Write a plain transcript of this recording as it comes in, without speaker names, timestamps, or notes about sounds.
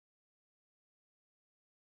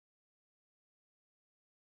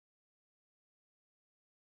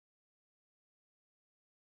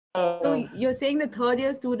So you're saying the third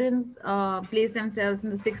year students place themselves in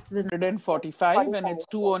the 6th to the 145 and it's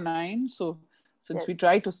 2:09. So since we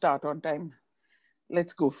try to start on time,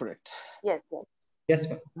 let's go for it. Yes, yes. Yes,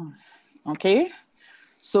 ma'am. Okay.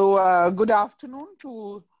 So good afternoon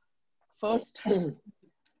to first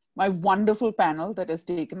my wonderful panel that has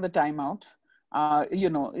taken the time out. You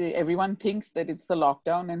know, everyone thinks that it's the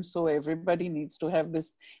lockdown and so everybody needs to have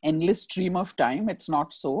this endless stream of time. It's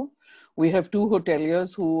not so. We have two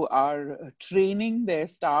hoteliers who are training their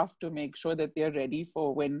staff to make sure that they're ready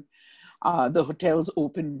for when the hotels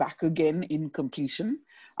open back again in completion.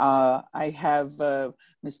 I have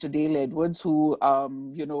Mr. Dale Edwards, who,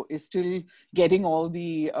 you know, is still getting all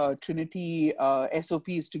the Trinity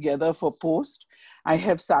SOPs together for post. I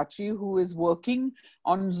have Sachi, who is working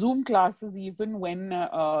on Zoom classes even when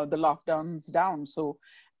the lockdown's down. So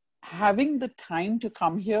having the time to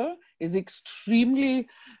come here is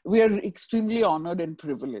we are extremely honored and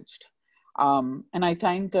privileged. And I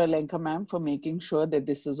thank Lenka ma'am for making sure that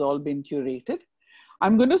this has all been curated.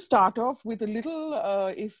 I'm going to start off with a little,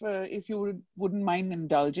 if you wouldn't mind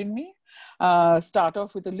indulging me, start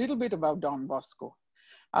off with a little bit about Don Bosco.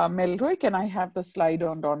 Melroy, can I have the slide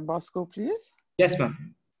on Don Bosco, please? Yes,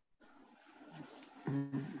 ma'am.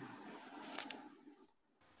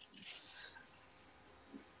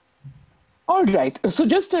 All right, so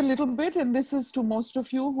just a little bit, and this is to most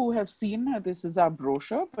of you who have seen, this is our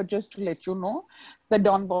brochure, but just to let you know that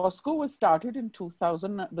Don Bosco was started in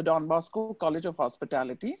 2000, the Don Bosco College of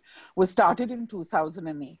Hospitality was started in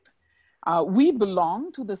 2008. We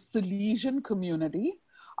belong to the Salesian community,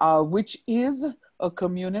 which is a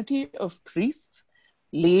community of priests,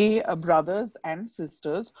 lay brothers and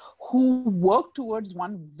sisters who work towards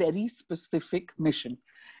one very specific mission,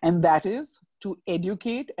 and that is to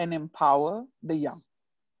educate and empower the young.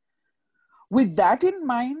 With that in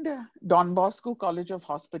mind, Don Bosco College of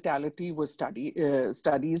Hospitality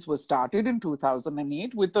studies was started in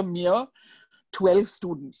 2008 with a mere 12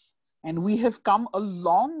 students. And we have come a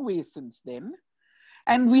long way since then.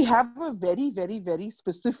 And we have a very, very, very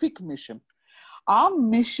specific mission. Our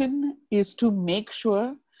mission is to make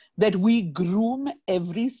sure that we groom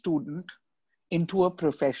every student into a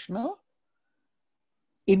professional,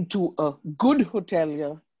 into a good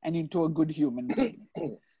hotelier, and into a good human being.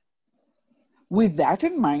 With that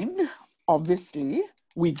in mind, obviously,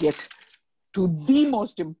 we get to the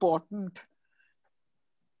most important,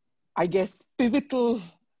 I guess, pivotal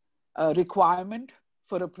requirement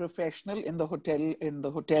for a professional in the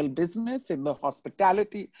hotel business, in the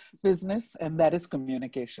hospitality business, and that is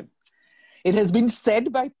communication. It has been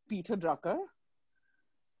said by Peter Drucker,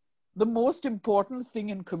 the most important thing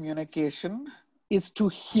in communication is to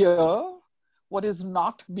hear what is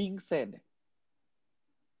not being said.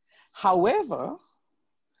 However,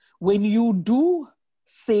 when you do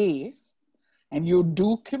say and you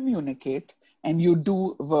do communicate and you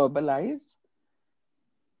do verbalize,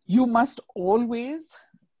 you must always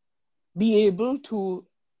be able to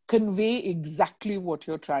convey exactly what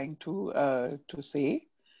you're trying to say.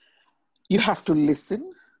 You have to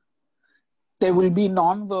listen. There will be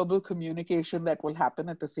non-verbal communication that will happen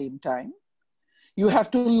at the same time. You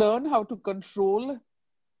have to learn how to control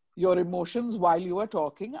your emotions while you are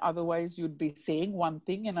talking. Otherwise, you'd be saying one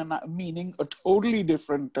thing and meaning a totally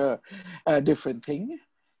different thing.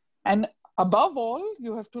 And above all,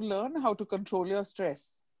 you have to learn how to control your stress.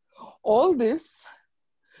 All this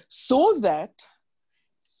so that,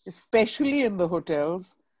 especially in the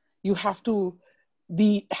hotels, you have to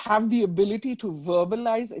have the ability to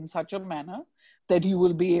verbalize in such a manner that you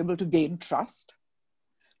will be able to gain trust,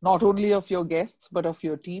 not only of your guests, but of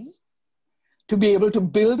your team, to be able to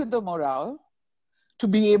build the morale, to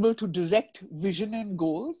be able to direct vision and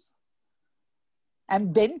goals,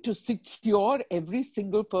 and then to secure every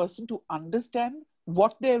single person to understand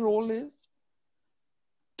what their role is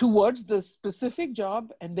towards the specific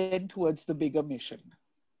job and then towards the bigger mission.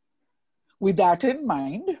 With that in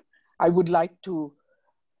mind, I would like to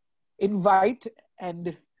invite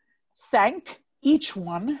and thank each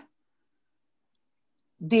one,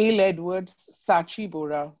 Dale Edwards, Sachi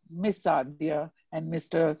Bora, Miss Adya, and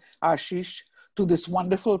Mr. Ashish to this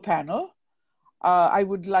wonderful panel. I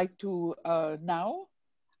would like to now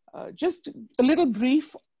just a little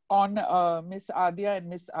brief on Miss Adya and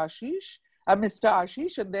Miss Ashish, Mr.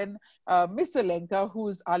 Ashish, and then Miss Alenka, who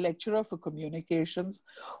is our lecturer for communications,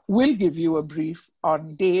 will give you a brief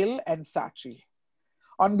on Dale and Sachi.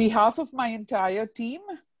 On behalf of my entire team,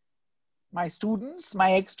 my students,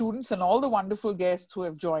 my ex-students, and all the wonderful guests who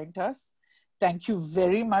have joined us, thank you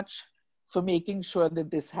very much for making sure that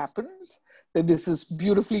this happens, that this is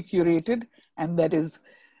beautifully curated, and that is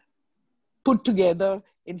put together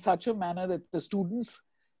in such a manner that the students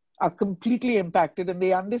are completely impacted and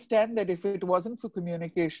they understand that if it wasn't for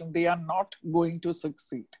communication, they are not going to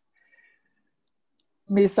succeed.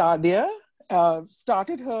 Miss Adya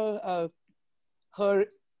started her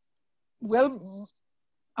well,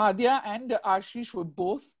 Adya and Ashish were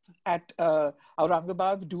both at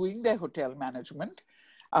Aurangabad doing their hotel management.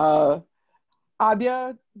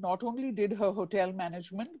 Adya not only did her hotel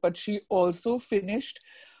management, but she also finished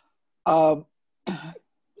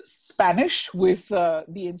Spanish with the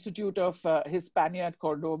Institute of Hispania at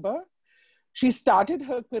Cordoba. She started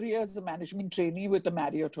her career as a management trainee with the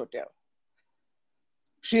Marriott Hotel.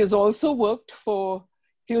 She has also worked for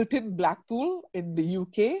Hilton Blackpool in the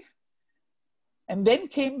UK, and then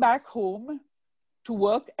came back home to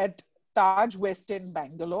work at Taj West End,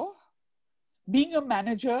 Bangalore. Being a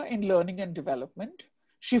manager in learning and development,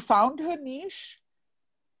 she found her niche,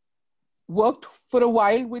 worked for a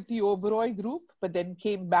while with the Oberoi Group, but then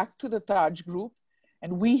came back to the Taj Group.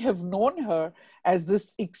 And we have known her as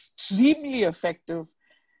this extremely effective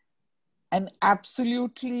and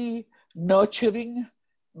absolutely nurturing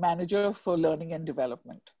manager for learning and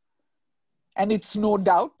development. And it's no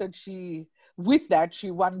doubt that with that,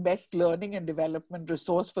 she won Best Learning and Development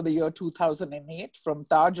Resource for the year 2008 from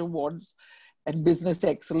Taj Awards and Business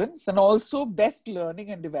Excellence, and also Best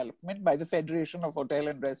Learning and Development by the Federation of Hotel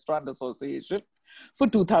and Restaurant Association for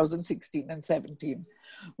 2016 and 17.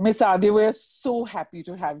 Miss Adya, we're so happy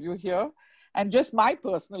to have you here. And just my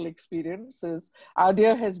personal experience is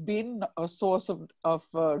Adya has been a source of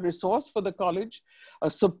resource for the college, a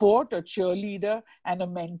support, a cheerleader, and a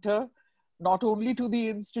mentor, not only to the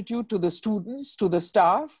institute, to the students, to the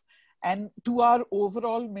staff, and to our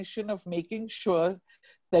overall mission of making sure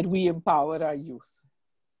that we empower our youth.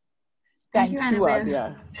 Thank you,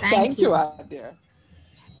 Adya. Thank you, Adya.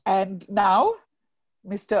 And now,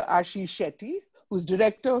 Mr. Ashish Shetty, who's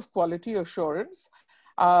Director of Quality Assurance.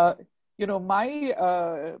 You know,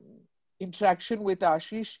 my interaction with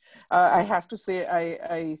Ashish, I have to say,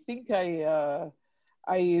 I think I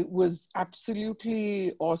was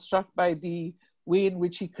absolutely awestruck by the way in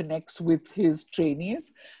which he connects with his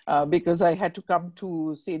trainees, because I had to come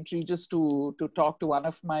to St. Regis to talk to one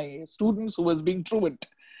of my students who was being truant.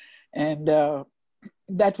 And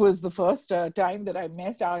that was the first time that I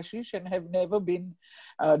met Ashish, and have never been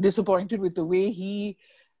disappointed with the way he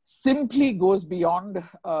simply goes beyond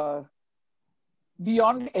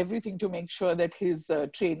everything to make sure that his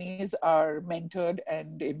trainees are mentored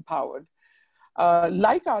and empowered.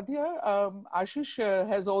 Like Adya, Ashish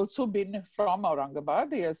has also been from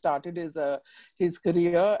Aurangabad. He has started his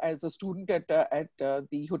career as a student at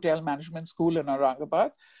the Hotel Management School in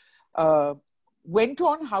Aurangabad. Went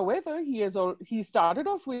on, however, he started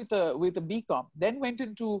off with a BCom, then went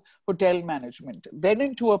into hotel management, then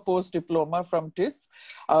into a post-diploma from TIS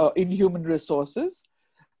in human resources.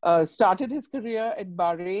 Started his career at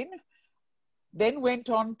Bahrain, then went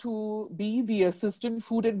on to be the assistant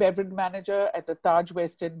food and beverage manager at the Taj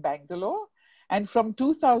West End, Bangalore. And from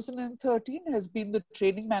 2013 has been the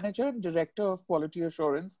training manager and director of quality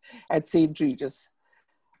assurance at St. Regis.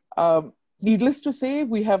 Needless to say,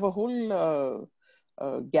 we have a whole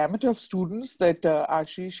gamut of students that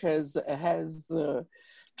Ashish has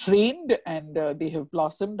trained, and they have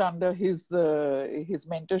blossomed under his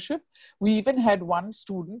mentorship. We even had one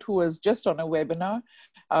student who was just on a webinar,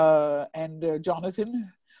 and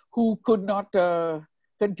Jonathan, who could not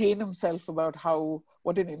contain himself about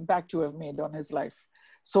what an impact you have made on his life.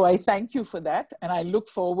 So I thank you for that, and I look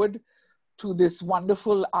forward to this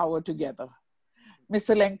wonderful hour together. Ms.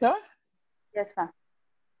 Alenka? Yes, ma'am.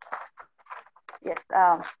 Yes.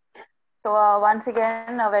 So once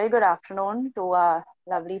again, a very good afternoon to our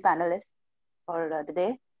lovely panelists for the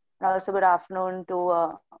day. And also good afternoon to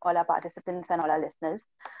all our participants and all our listeners.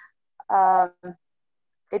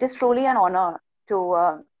 It is truly an honor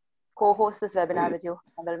to co-host this webinar with you,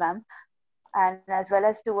 ma'am, and as well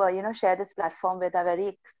as to share this platform with our very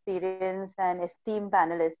experienced and esteemed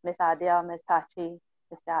panelists, Ms. Adya, Ms. Sachi,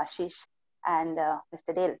 Mr. Ashish, and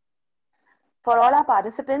Mr. Dale. For all our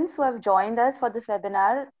participants who have joined us for this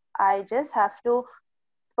webinar, I just have to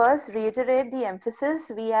first reiterate the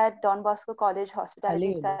emphasis we at Don Bosco College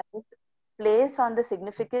Hospitality Studies place on the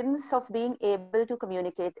significance of being able to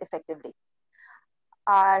communicate effectively.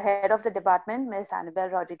 Our head of the department, Ms. Annabelle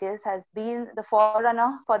Rodriguez, has been the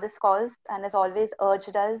forerunner for this cause and has always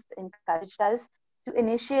urged us, encouraged us to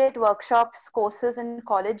initiate workshops, courses in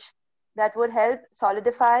college that would help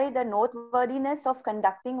solidify the noteworthiness of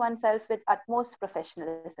conducting oneself with utmost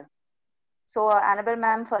professionalism. So Annabelle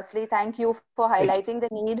ma'am, firstly, thank you for highlighting the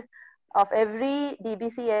need of every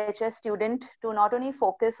DBC-HS student to not only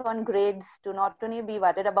focus on grades, to not only be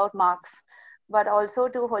worried about marks, but also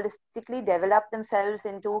to holistically develop themselves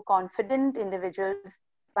into confident individuals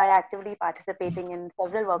by actively participating in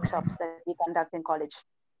several workshops that we conduct in college.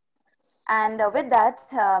 And with that,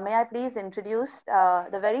 may I please introduce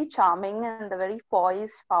the very charming and the very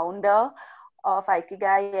poised founder of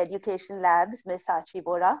Ikigai Education Labs, Ms. Sachi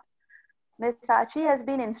Bora. Ms. Sachi has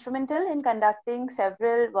been instrumental in conducting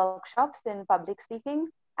several workshops in public speaking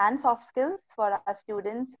and soft skills for our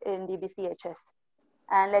students in DBC-HS.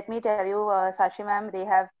 And let me tell you, Sachi ma'am, they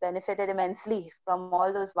have benefited immensely from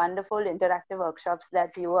all those wonderful interactive workshops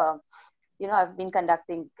that you have been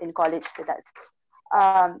conducting in college with us.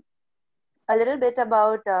 A little bit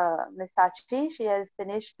about Ms. Sachi. She has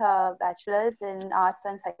finished her bachelor's in arts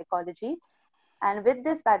and psychology. And with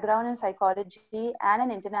this background in psychology and an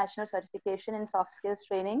international certification in soft skills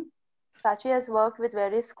training, Sachi has worked with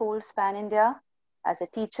various schools pan-India as a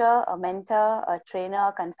teacher, a mentor, a trainer,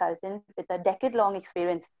 a consultant with a decade-long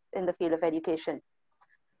experience in the field of education.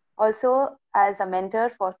 Also, as a mentor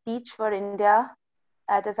for Teach for India,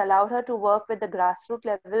 that has allowed her to work with the grassroots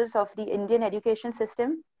levels of the Indian education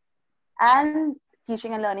system, and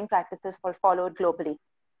teaching and learning practices followed globally.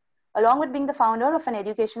 Along with being the founder of an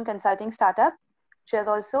education consulting startup, she has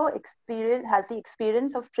also has the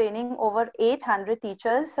experience of training over 800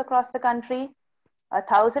 teachers across the country,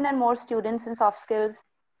 1,000 and more students in soft skills,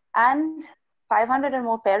 and 500 and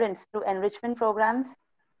more parents through enrichment programs,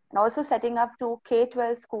 and also setting up 2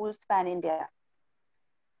 K-12 schools pan-India.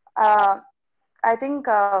 I think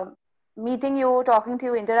meeting you, talking to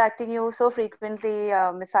you, interacting you so frequently,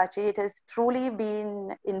 Ms. Sachi, it has truly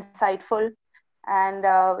been insightful. And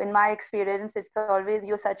in my experience, it's always,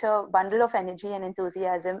 you're such a bundle of energy and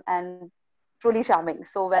enthusiasm and truly charming.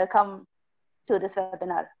 So welcome to this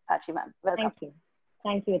webinar, Sachi ma'am. Welcome. Thank you.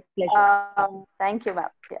 Thank you. It's a pleasure. Thank you, ma'am.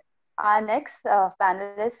 Yeah. Our next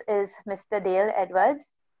panelist is Mr. Dale Edwards,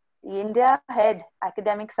 the India Head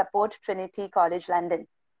Academic Support, Trinity College, London.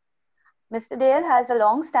 Mr. Dale has a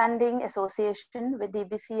long-standing association with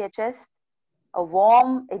DBC-HS, a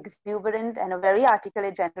warm, exuberant, and a very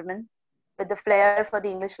articulate gentleman with the flair for the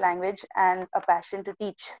English language and a passion to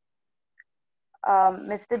teach.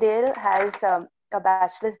 Mr. Dale has a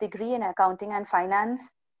bachelor's degree in accounting and finance,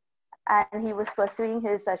 and he was pursuing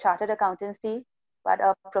his chartered accountancy, but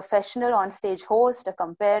a professional on-stage host, a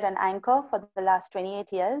compere and anchor for the last 28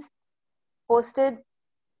 years, hosted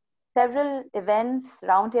several events,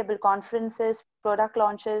 roundtable conferences, product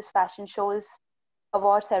launches, fashion shows,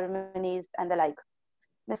 award ceremonies, and the like.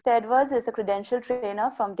 Mr. Edwards is a credentialed trainer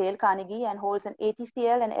from Dale Carnegie and holds an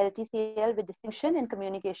ATCL and LTCL with distinction in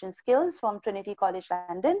communication skills from Trinity College,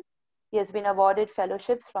 London. He has been awarded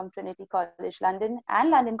fellowships from Trinity College, London and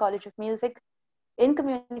London College of Music in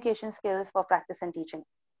communication skills for practice and teaching.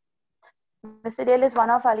 Mr. Dale is one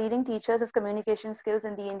of our leading teachers of communication skills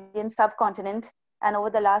in the Indian subcontinent, and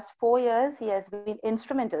over the last 4 years, he has been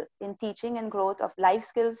instrumental in teaching and growth of life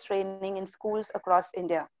skills training in schools across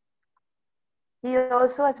India. He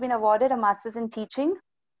also has been awarded a Master's in Teaching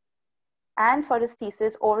and for his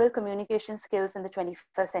thesis, Oral Communication Skills in the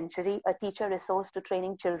 21st Century, a teacher resource to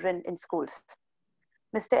training children in schools.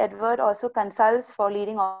 Mr. Edward also consults for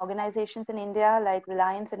leading organizations in India like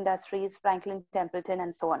Reliance Industries, Franklin Templeton,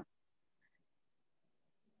 and so on.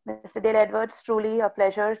 Mr. Dale Edwards, truly a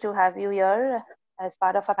pleasure to have you here as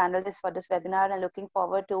part of our panelists for this webinar, and looking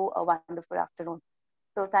forward to a wonderful afternoon.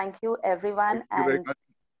 So thank you, everyone, Thank you very much.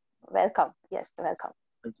 Welcome. Yes, welcome.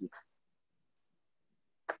 Thank you.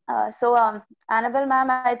 Annabelle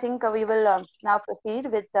ma'am, I think we will now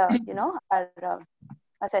proceed with our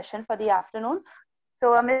session for the afternoon.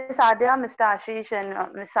 So Ms. Adya, Mr. Ashish,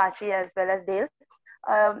 and Ms. Sachi, as well as Dale.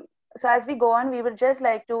 So as we go on, we would just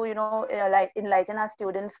like to enlighten our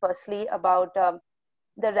students firstly about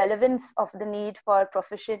the relevance of the need for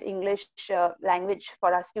proficient English language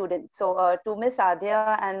for our students. So to Ms.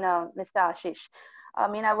 Adya and Mr. Ashish,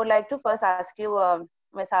 I would like to first ask you,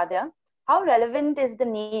 Ms. Adya, how relevant is the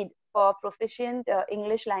need for proficient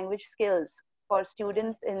English language skills for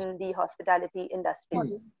students in the hospitality industry?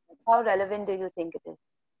 How relevant do you think it is?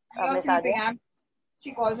 Ms. Adya?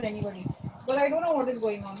 She calls anybody, but I don't know what is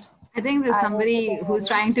going on. I think there's somebody who's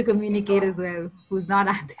trying to communicate as well, who's not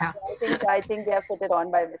Adya. I think they have put it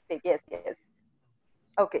on by mistake. Yes.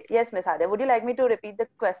 Okay. Yes, Ms. Adya. Would you like me to repeat the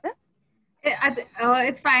question?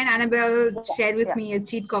 It's fine. Annabelle shared with me a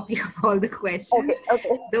cheat copy of all the questions.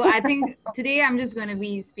 Okay. Though I think today I'm just going to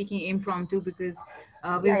be speaking impromptu because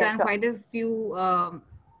we've done quite a few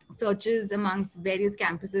searches amongst various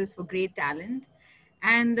campuses for great talent.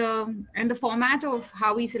 and the format of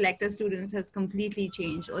how we select the students has completely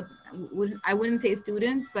changed. Or I wouldn't say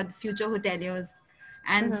students, but future hoteliers.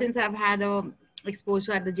 And since I've had a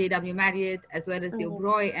exposure at the JW Marriott as well as the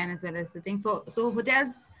Oberoi and as well as the thing for, so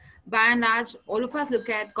hotels by and large, all of us look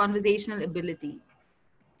at conversational ability.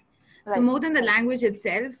 Right. So more than the language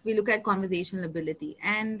itself, we look at conversational ability.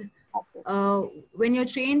 And when you're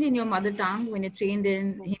trained in your mother tongue, when you're trained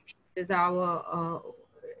in Hindi,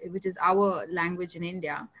 which is our language in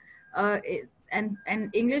India, and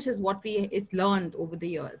English is what it's learned over the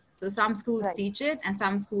years. So some schools teach it, and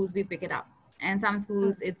some schools we pick it up, and some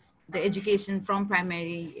schools it's the education from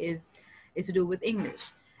primary is to do with English.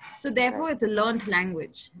 So therefore, it's a learned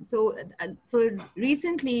language. So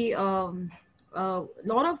recently, a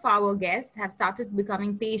lot of our guests have started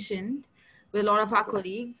becoming patient with a lot of our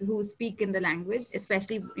colleagues who speak in the language,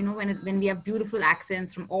 especially when we have beautiful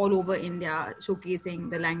accents from all over India showcasing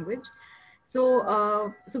the language.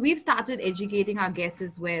 So so we've started educating our guests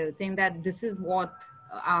as well, saying that this is what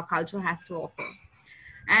our culture has to offer.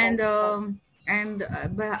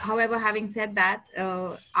 But however, having said that,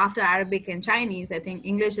 after Arabic and Chinese, I think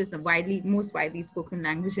English is the most widely spoken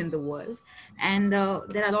language in the world. And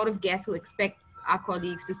there are a lot of guests who expect our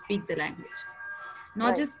colleagues to speak the language.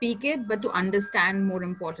 Not just speak it, but to understand, more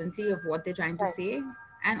importantly, of what they're trying to say.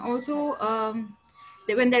 And also,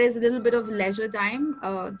 when there is a little bit of leisure time,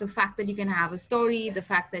 the fact that you can have a story, the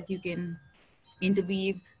fact that you can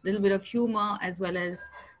interweave a little bit of humor, as well as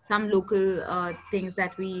some local things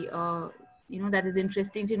that we, that is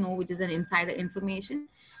interesting to know, which is an insider information.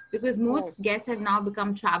 Because most guests have now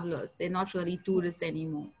become travelers. They're not really tourists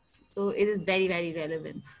anymore. So it is very, very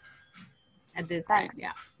relevant at this time.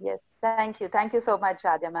 Yeah. Yes. Thank you. Thank you so much,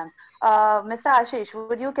 Radhya ma'am. Mr. Ashish,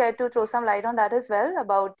 would you care to throw some light on that as well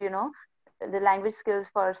about, the language skills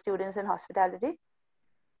for students in hospitality?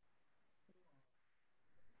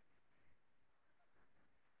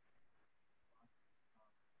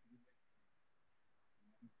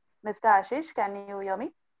 Mr. Ashish, can you hear me?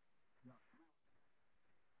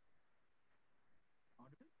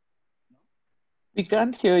 We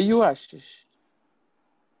can't hear you, Ashish.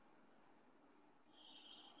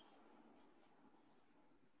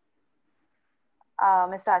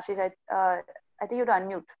 Mr. Ashish, I think you'd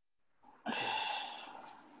unmute.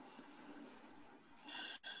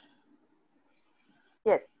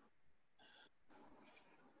 Yes.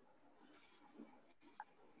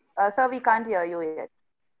 Sir, we can't hear you yet.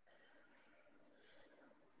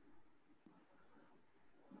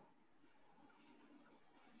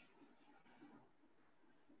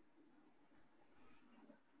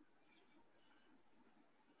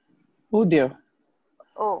 Oh dear.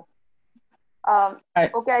 Oh.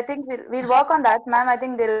 Okay, I think we'll work on that, ma'am. I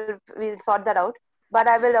think we'll sort that out. But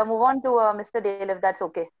I will move on to Mr. Dale, if that's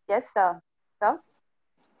okay. Yes, sir.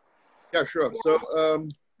 Yeah, sure. So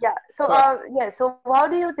so how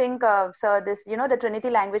do you think, sir, this the Trinity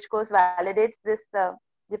language course validates this the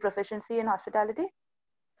proficiency in hospitality?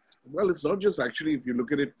 Well, it's not just actually, if you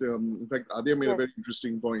look at it, in fact, Adya made a very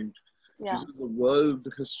interesting point. She said the world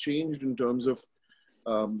has changed in terms of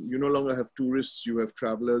you no longer have tourists, you have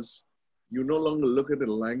travelers. You no longer look at a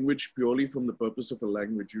language purely from the purpose of a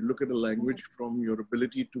language. You look at a language from your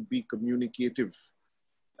ability to be communicative.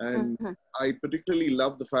 And I particularly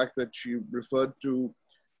love the fact that she referred to,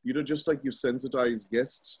 just like you sensitize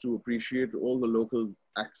guests to appreciate all the local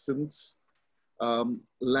accents,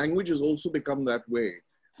 language has also become that way,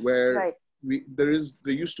 where there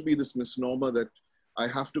used to be this misnomer that I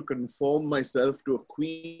have to conform myself to a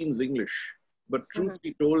Queen's English. But truth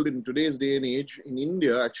be told, in today's day and age, in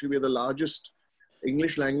India, actually, we're the largest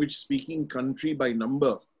English language speaking country by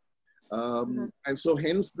number. And so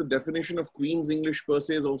hence the definition of Queen's English per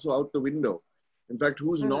se is also out the window. In fact,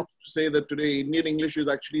 who's not to say that today Indian English is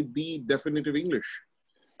actually the definitive English?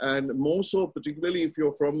 And more so, particularly if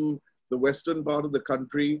you're from the western part of the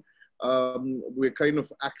country, we're kind of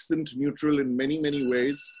accent neutral in many, many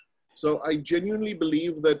ways. So I genuinely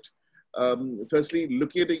believe that firstly,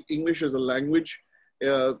 looking at English as a language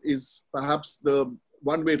is perhaps the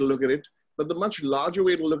one way to look at it. But the much larger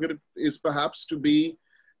way to look at it is perhaps to be,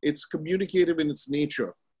 it's communicative in its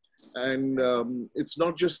nature. And it's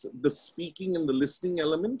not just the speaking and the listening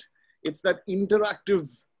element, it's that interactive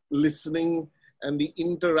listening and the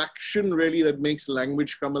interaction really that makes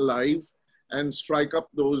language come alive and strike up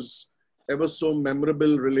those ever so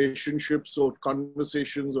memorable relationships or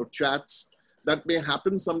conversations or chats that may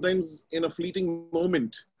happen sometimes in a fleeting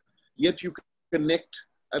moment, yet you connect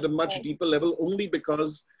at a much deeper level only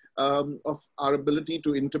because of our ability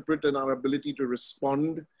to interpret and our ability to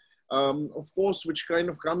respond, of course, which kind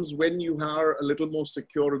of comes when you are a little more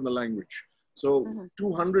secure in the language. So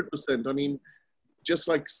 200%. I mean, just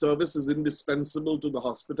like service is indispensable to the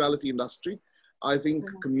hospitality industry, I think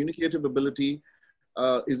communicative ability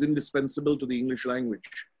is indispensable to the English language.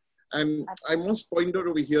 And I must point out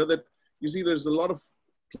over here that, you see, there's a lot of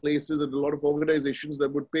places and a lot of organizations that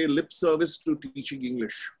would pay lip service to teaching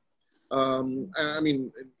English. And I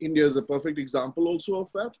mean, India is a perfect example also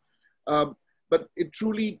of that. But it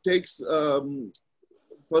truly takes,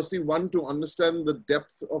 firstly, one, to understand the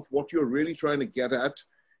depth of what you're really trying to get at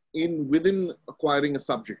within acquiring a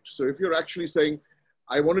subject. So if you're actually saying,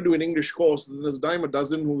 I want to do an English course, then there's a dime a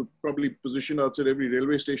dozen who probably position outside every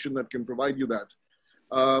railway station that can provide you that.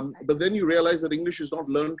 But then you realize that English is not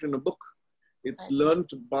learned in a book. It's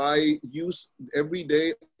learned by use every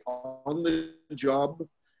day on the job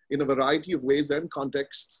in a variety of ways and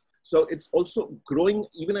contexts. So it's also growing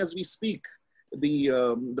even as we speak.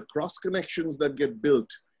 The cross connections that get built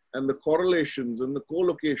and the correlations and the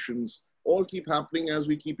co-locations all keep happening as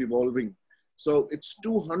we keep evolving. So it's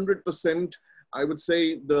 200%, I would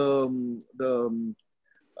say, the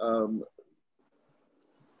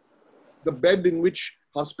bed in which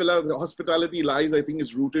hospitality lies, I think,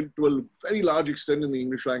 is rooted to a very large extent in the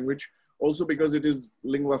English language, also because it is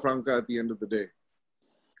lingua franca at the end of the day.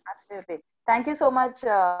 Absolutely. Thank you so much,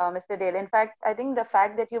 Mr. Dale. In fact, I think the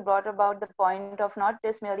fact that you brought about the point of not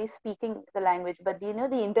just merely speaking the language, but the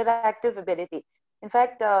interactive ability. In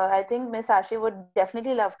fact, I think Ms. Ashi would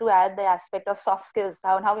definitely love to add the aspect of soft skills,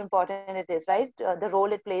 how important it is, right? The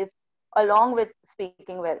role it plays along with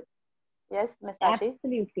speaking well. Yes, Ms. Ashi?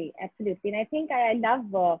 Absolutely, absolutely. And I think I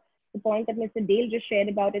love the point that Mr. Dale just shared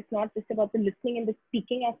about. It's not just about the listening and the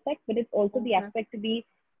speaking aspect, but it's also the aspect to be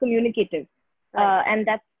communicative. Right. And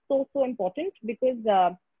that's so important, because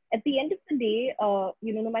at the end of the day,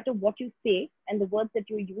 no matter what you say and the words that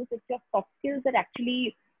you use, it's your soft skills that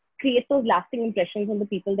actually create those lasting impressions on the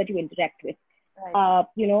people that you interact with. Right.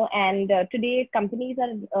 Today companies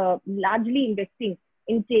are largely investing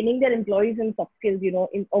in training their employees in soft skills,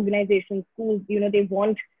 in organizations, schools. They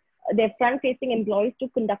want their front-facing employees to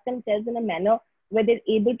conduct themselves in a manner where they're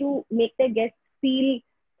able to make their guests feel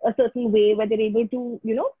a certain way, where they're able to,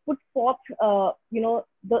 put forth,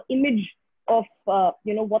 the image of,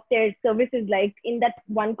 what their service is like in that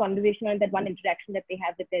one conversation or that one interaction that they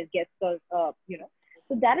have with their guests, or,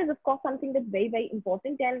 So that is, of course, something that's very, very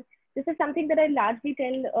important. And this is something that I largely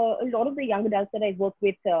tell a lot of the young adults that I work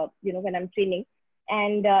with, when I'm training.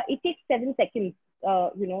 And it takes 7 seconds,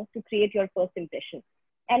 to create your first impression.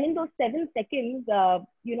 And in those 7 seconds,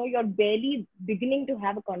 you're barely beginning to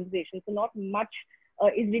have a conversation. So not much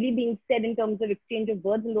is really being said in terms of exchange of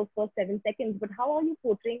words in those first 7 seconds. But how are you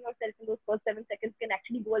portraying yourself in those first 7 seconds can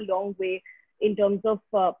actually go a long way in terms of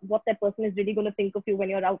what that person is really going to think of you when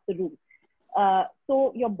you're out the room.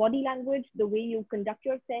 So your body language, the way you conduct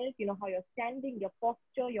yourself, how you're standing, your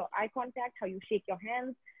posture, your eye contact, how you shake your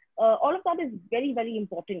hands, all of that is very, very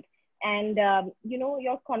important. And,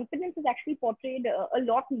 your confidence is actually portrayed a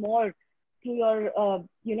lot more through your,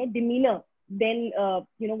 demeanor than,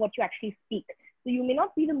 what you actually speak. So you may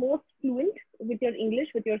not be the most fluent with your English,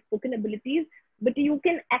 with your spoken abilities, but you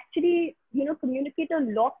can actually, communicate a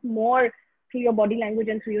lot more through your body language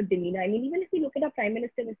and through your demeanor. I mean, even if you look at our Prime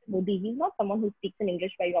Minister, Mr. Modi, he's not someone who speaks in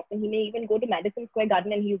English very often. He may even go to Madison Square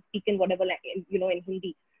Garden and he'll speak in whatever, in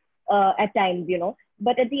Hindi at times,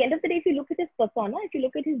 But at the end of the day, if you look at his persona, if you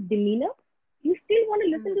look at his demeanor, you still want to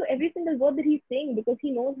listen to every single word that he's saying, because he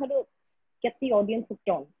knows how to get the audience hooked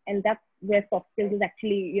on. And that's where soft skills is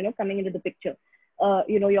actually, coming into the picture.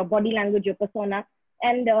 Your body language, your persona.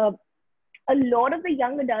 And a lot of the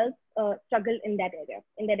young adults struggle in that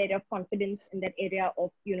area of confidence, in that area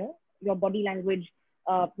of, your body language,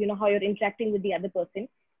 how you're interacting with the other person.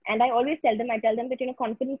 And I always tell them that,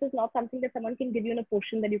 confidence is not something that someone can give you in a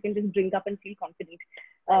potion that you can just drink up and feel confident.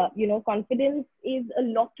 Confidence is a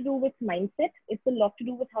lot to do with mindset. It's a lot to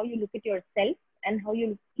do with how you look at yourself and how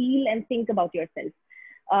you feel and think about yourself.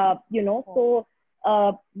 So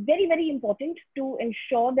very, very important to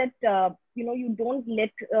ensure that, you don't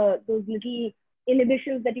let those little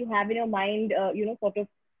inhibitions that you have in your mind, sort of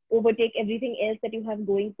overtake everything else that you have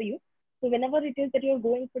going for you. So whenever it is that you're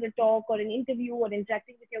going for a talk or an interview or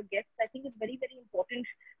interacting with your guests, I think it's very, very important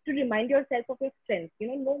to remind yourself of your strengths.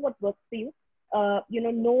 Know what works for you.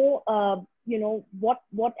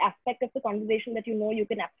 What aspect of the conversation that you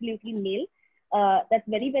can absolutely nail. That's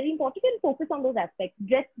very, very important, and focus on those aspects.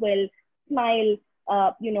 Dress well, smile,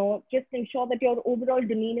 just ensure that your overall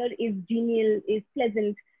demeanor is genial, is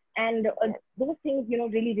pleasant, and those things,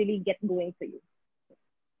 really, really get going for you.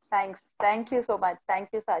 Thanks. Thank you so much. Thank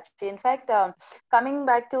you, Sachi. In fact, coming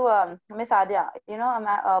back to Ms. Adya,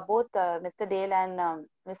 both Mr. Dale and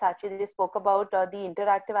Ms. Sachi, they spoke about the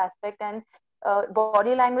interactive aspect and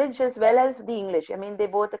body language as well as the English. I mean, they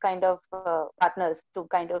both are kind of partners to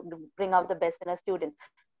kind of bring out the best in a student.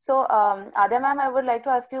 So, Adya ma'am, I would like to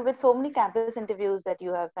ask you, with so many campus interviews that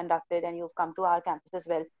you have conducted and you've come to our campus as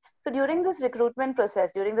well. So, during this recruitment process,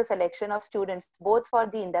 during the selection of students, both for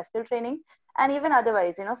the industrial training and even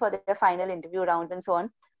otherwise, you know, for their final interview rounds and so on,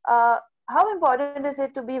 uh, how important is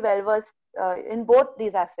it to be well versed in both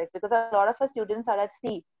these aspects? Because a lot of our students are at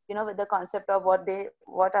sea, you know, with the concept of what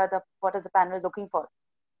is the panel looking for.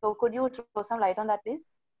 So, could you throw some light on that, please?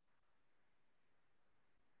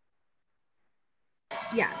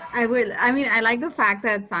 Yeah, I will. I mean, I like the fact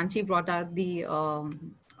that Sanchi brought out the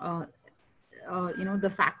you know, the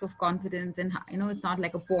fact of confidence, and you know, it's not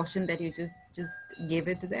like a portion that you just give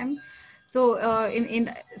it to them. So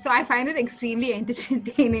so I find it extremely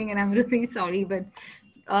entertaining, and I'm really sorry, but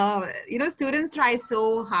you know, students try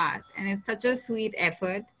so hard, and it's such a sweet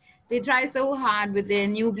effort. They try so hard with their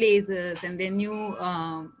new blazers and their new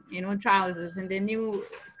you know, trousers and their new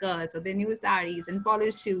skirts or their new saris and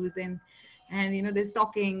polished shoes and you know, their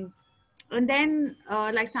stockings. And then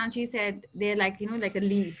like Sanchi said, they're like, you know, like a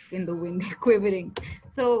leaf in the wind, they're quivering.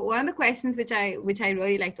 So one of the questions which I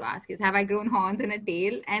really like to ask is, have I grown horns and a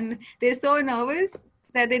tail? And they're so nervous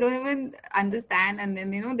that they don't even understand, and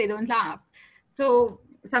then, you know, they don't laugh. So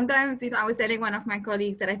sometimes, you know, I was telling one of my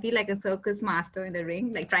colleagues that I feel like a circus master in the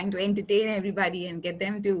ring, like trying to entertain everybody and get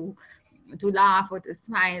them to laugh or to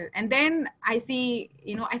smile. And then I see,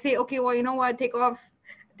 you know, I say, okay, well, you know what, take off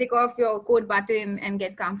your coat button and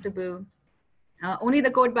get comfortable. Only the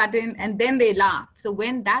coat button, and then they laugh. So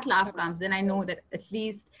when that laugh comes, then I know that at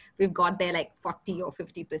least we've got there like 40 or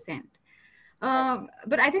 50%.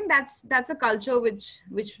 But I think that's a culture which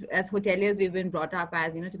as hoteliers we've been brought up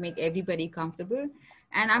as, you know, to make everybody comfortable.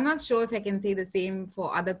 And I'm not sure if I can say the same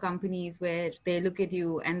for other companies where they look at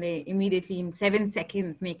you and they immediately in 7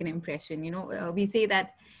 seconds make an impression. You know, we say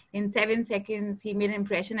that in 7 seconds he made an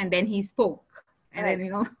impression and then he spoke. And then,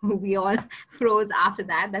 you know, we all froze after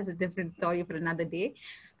that. That's a different story for another day.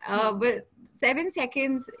 But 7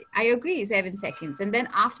 seconds, I agree, 7 seconds. And then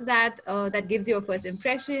after that, that gives you a first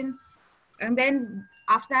impression. And then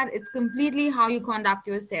after that, it's completely how you conduct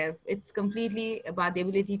yourself. It's completely about the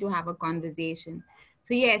ability to have a conversation.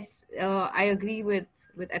 So yes, I agree with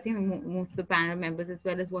I think most of the panel members, as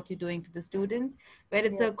well as what you're doing to the students, where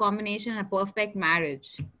it's a combination, a perfect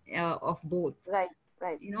marriage of both. Right,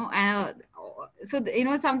 right. You know, so you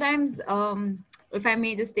know, sometimes if I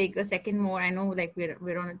may just take a second more, I know like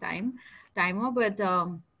we're on a timer, but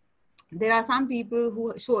there are some people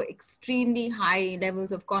who show extremely high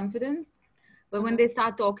levels of confidence, but when they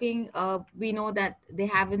start talking, we know that they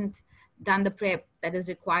haven't done the prep that is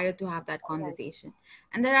required to have that conversation.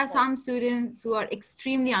 And there are some students who are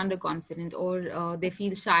extremely underconfident, or they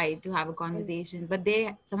feel shy to have a conversation, but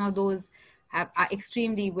some of those are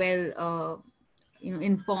extremely well you know,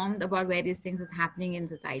 informed about various things that's happening in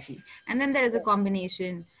society. And then there is a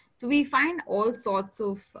combination. So we find all sorts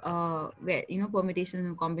of you know, permutations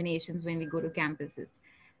and combinations when we go to campuses.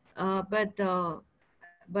 But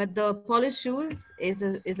the polished shoes is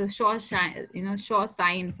a sure sure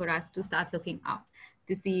sign for us to start looking up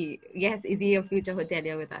to see, yes, is he a future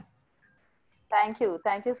hotelier with us? Thank you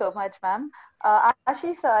so much, ma'am.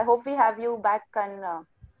 Ashish sir, I hope we have you back and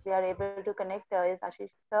we are able to connect. Is Ashish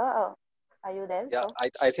sir, are you there? Yeah, So,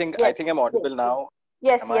 I think yes, I'm audible yes, now.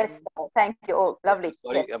 yes, Am I? yes. Thank you. Oh, lovely.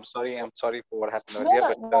 Yes. I'm sorry for what happened No, earlier. no,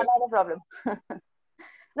 But not a problem.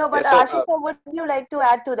 No, yeah, but so Ashish sir, would you like to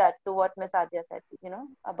add to that, to what Ms. Adya said, you know,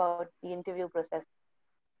 about the interview process?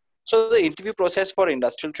 so the interview process for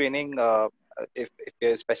industrial training, if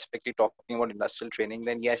we're specifically talking about industrial training,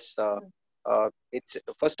 then yes, it's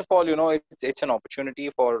first of all, you know, it's an opportunity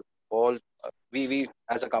for all. We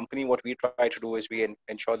as a company, what we try to do is we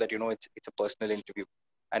ensure that, you know, it's a personal interview,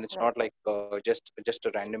 and it's Right. not like just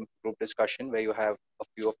a random group discussion where you have a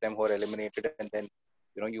few of them who are eliminated, and then,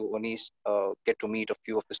 you know, you only get to meet a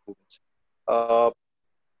few of the students. Uh,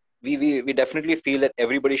 we definitely feel that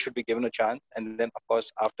everybody should be given a chance, and then of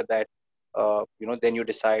course after that, you know, then you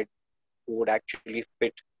decide who would actually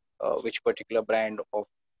fit which particular brand of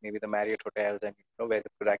maybe the Marriott hotels, and, you know, where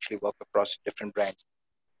they could actually work across different brands.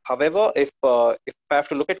 However, if I have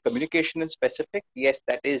to look at communication in specific, yes,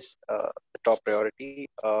 that is the top priority.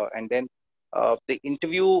 And then the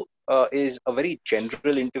interview is a very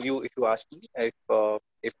general interview, if you ask me.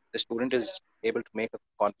 If the student is able to make a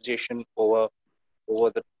conversation over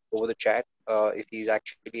the over the chat, if he's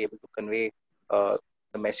actually able to convey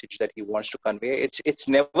the message that he wants to convey, it's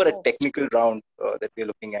never a technical round that we're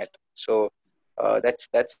looking at. So that's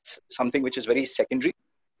something which is very secondary.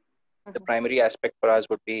 The primary aspect for us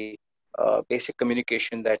would be basic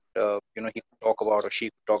communication that he could talk about or she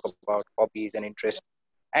could talk about hobbies and interests.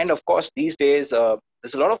 And of course, these days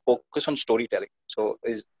there's a lot of focus on storytelling. So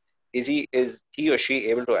is he or she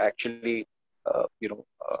able to actually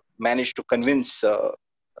manage to convince the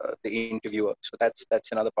interviewer? So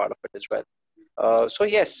that's another part of it as well. So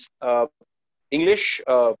yes, English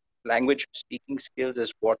language speaking skills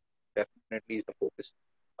is what definitely is the focus.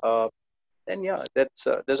 Then yeah,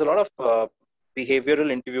 there's a lot of behavioral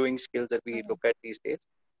interviewing skills that we look at these days.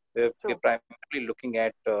 We're primarily looking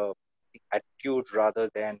at the attitude rather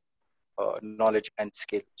than knowledge and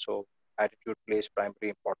skill. So attitude plays primary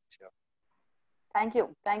importance here. Thank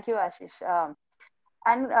you, Ashish.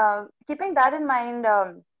 And keeping that in mind,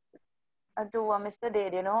 to Mr.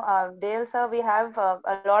 Dale, Dale sir, we have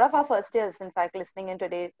a lot of our first years, in fact, listening in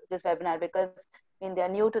today this webinar, because I mean, they're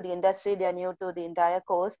new to the industry, they're new to the entire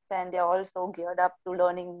course, and they're also geared up to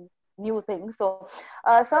learning new things. So,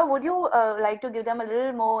 sir, would you like to give them a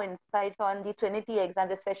little more insights on the Trinity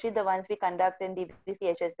exams, especially the ones we conduct in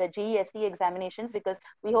DBC-HS, the GESE examinations, because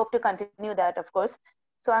we hope to continue that, of course.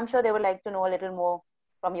 So I'm sure they would like to know a little more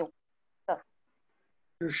from you, sir.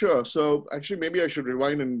 Sure. So actually, maybe I should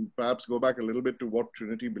rewind and perhaps go back a little bit to what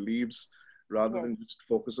Trinity believes rather than just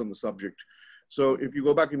focus on the subject. So if you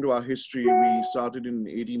go back into our history, we started in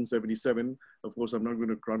 1877. Of course, I'm not going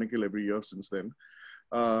to chronicle every year since then.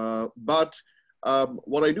 But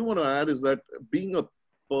what I do want to add is that being a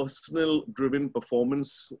personal driven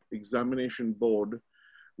performance examination board,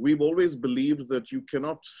 we've always believed that you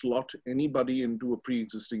cannot slot anybody into a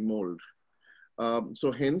pre-existing mold.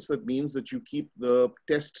 So hence, that means that you keep the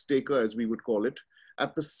test taker, as we would call it,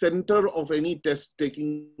 at the center of any test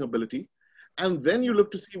taking ability. And then you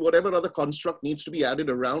look to see whatever other construct needs to be added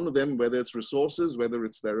around them, whether it's resources, whether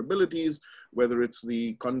it's their abilities, whether it's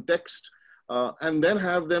the context, and then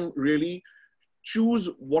have them really choose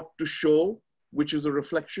what to show, which is a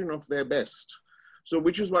reflection of their best. So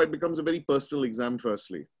which is why it becomes a very personal exam,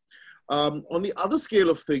 firstly. On the other scale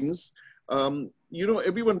of things,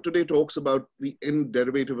 everyone today talks about the end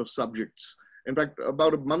derivative of subjects. In fact,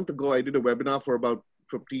 about a month ago, I did a webinar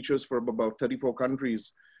for teachers from about 34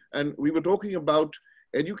 countries. And we were talking about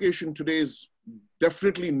education today is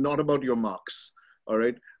definitely not about your marks, all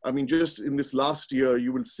right? I mean, just in this last year,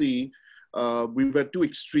 you will see we've had two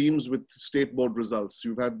extremes with state board results.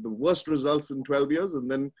 You've had the worst results in 12 years,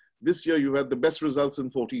 and then this year you had the best results in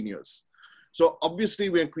 14 years. So obviously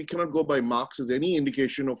we cannot go by marks as any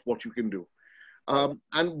indication of what you can do.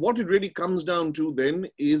 And what it really comes down to then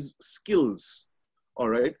is skills, all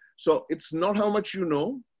right? So it's not how much you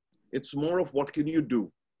know, it's more of what can you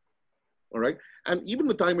do, all right? And even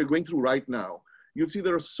the time we're going through right now, you'll see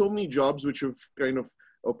there are so many jobs which have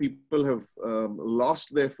or people have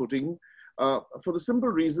lost their footing for the simple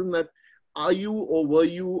reason that are you or were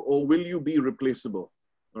you or will you be replaceable,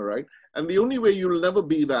 all right? And the only way you'll never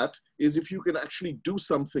be that is if you can actually do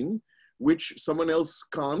something which someone else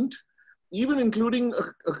can't, even including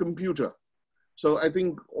a computer. So I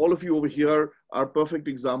think all of you over here are perfect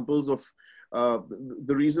examples of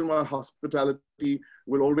the reason why hospitality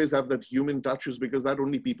will always have that human touch is because that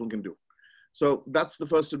only people can do. So that's the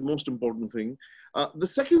first and most important thing. The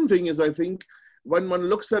second thing is, I think, when one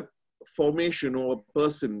looks at formation or a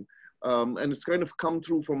person, and it's kind of come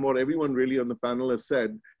through from what everyone really on the panel has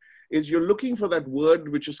said, is you're looking for that word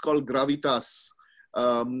which is called gravitas,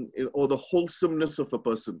 or the wholesomeness of a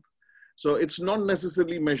person. So it's not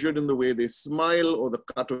necessarily measured in the way they smile or the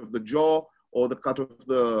cut of the jaw or the cut of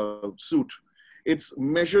the suit. It's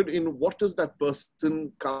measured in what does that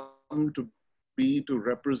person come to be, to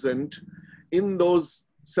represent in those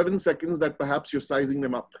 7 seconds that perhaps you're sizing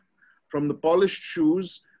them up. From the polished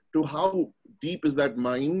shoes to how deep is that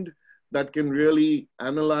mind that can really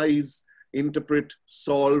analyze, interpret,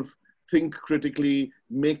 solve, think critically,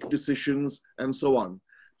 make decisions, and so on.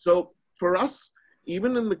 So for us,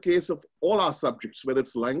 even in the case of all our subjects, whether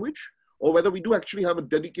it's language or whether we do actually have a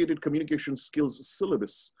dedicated communication skills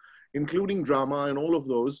syllabus, including drama and all of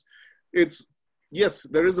those, it's, yes,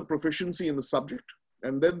 there is a proficiency in the subject,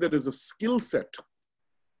 and then there is a skill set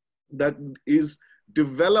that is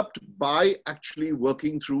developed by actually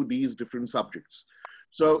working through these different subjects.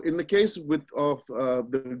 So in the case of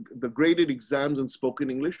the graded exams in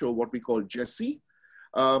spoken English, or what we call GESE,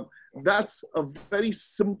 that's a very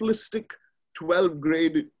simplistic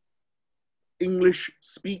 12-grade English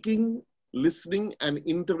speaking, listening, and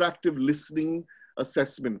interactive listening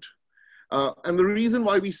assessment. And the reason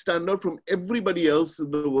why we stand out from everybody else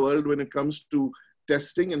in the world when it comes to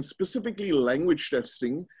testing, and specifically language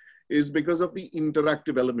testing, is because of the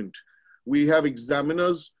interactive element. We have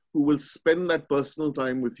examiners who will spend that personal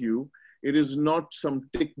time with you. It is not some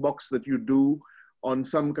tick box that you do on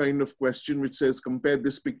some kind of question which says, compare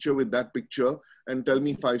this picture with that picture and tell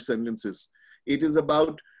me 5 sentences. It is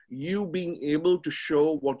about you being able to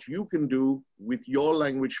show what you can do with your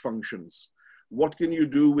language functions. What can you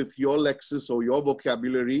do with your lexis or your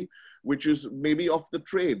vocabulary, which is maybe off the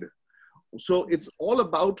trade. So it's all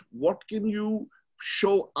about what can you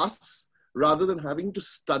show us rather than having to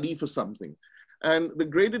study for something. And the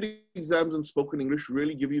graded exams in spoken English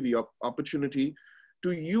really give you the opportunity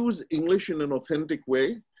to use English in an authentic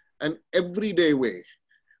way, an everyday way,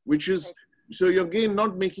 which is, so you're again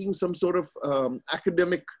not making some sort of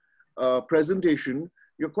academic presentation.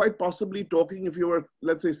 You're quite possibly talking, if you were,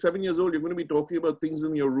 let's say, 7 years old, you're going to be talking about things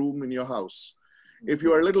in your room, in your house. If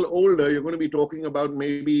you are a little older, you're going to be talking about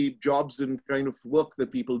maybe jobs and kind of work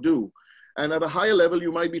that people do. And at a higher level,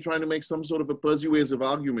 you might be trying to make some sort of a persuasive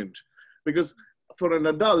argument. Because for an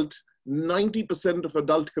adult, 90% of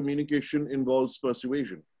adult communication involves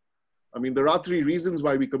persuasion. I mean, there are 3 reasons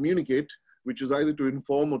why we communicate, which is either to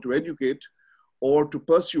inform or to educate, or to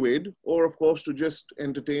persuade, or of course, to just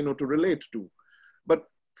entertain or to relate to. But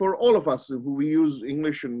for all of us who we use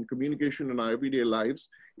English and communication in our everyday lives,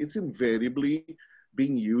 it's invariably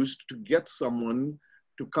being used to get someone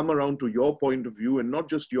to come around to your point of view, and not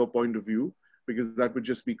just your point of view, because that would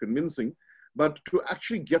just be convincing, but to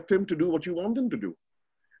actually get them to do what you want them to do.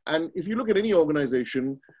 And if you look at any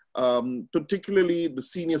organization, particularly the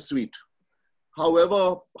senior suite,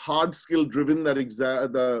 however hard skill driven that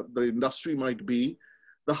the industry might be,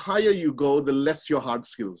 the higher you go, the less your hard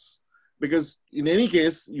skills. Because in any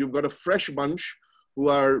case, you've got a fresh bunch who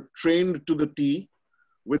are trained to the T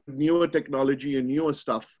with newer technology and newer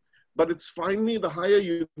stuff. But it's finally, the higher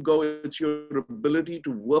you go, it's your ability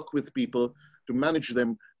to work with people, to manage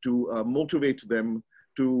them, to motivate them,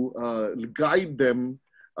 to guide them,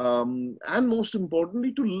 and most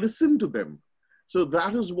importantly, to listen to them. So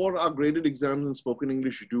that is what our graded exams in spoken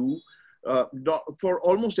English do for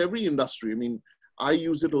almost every industry. I mean, I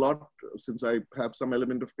use it a lot since I have some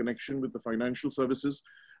element of connection with the financial services.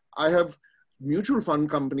 I have mutual fund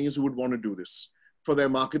companies who would want to do this for their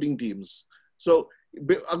marketing teams. So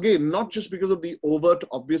again, not just because of the overt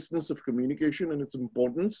obviousness of communication and its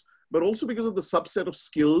importance, but also because of the subset of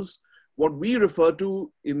skills, what we refer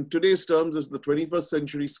to in today's terms as the 21st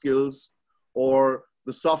century skills, or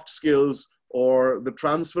the soft skills, or the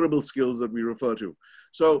transferable skills that we refer to.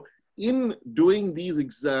 So in doing these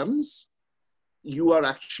exams, you are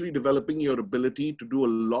actually developing your ability to do a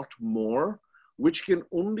lot more, which can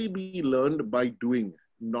only be learned by doing,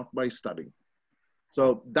 not by studying.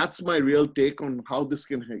 So that's my real take on how this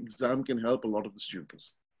exam can help a lot of the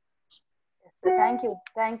students. Yes,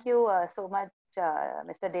 thank you so much,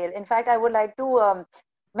 Mr. Dale. In fact, I would like to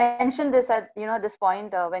mention this at this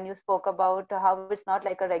point when you spoke about how it's not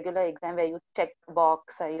like a regular exam where you check the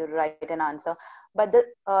box or you write an answer. But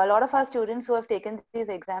a lot of our students who have taken these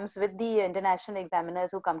exams with the international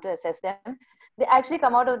examiners who come to assess them, they actually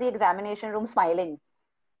come out of the examination room smiling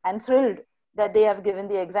and thrilled that they have given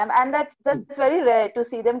the exam. And that's very rare to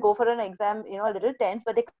see them go for an exam, a little tense,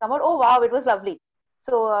 but they come out, oh, wow, it was lovely.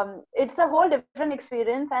 So it's a whole different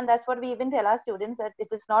experience. And that's what we even tell our students, that it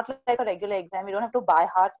is not like a regular exam. You don't have to by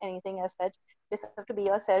heart anything as such. You just have to be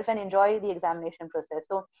yourself and enjoy the examination process.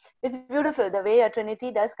 So it's beautiful. The way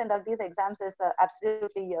Trinity does conduct these exams is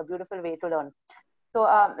absolutely a beautiful way to learn.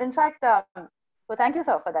 So in fact, so thank you,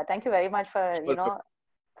 sir, for that. Thank you very much for,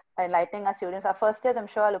 enlightening our students. Our first years, I'm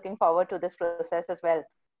sure, are looking forward to this process as well.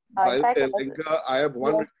 In fact, Lenka, I have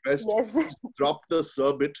one request. Yes. Drop the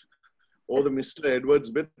sir bit or the Mr.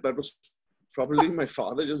 Edwards bit. That was probably my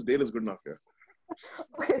father. Just Dale is good enough here.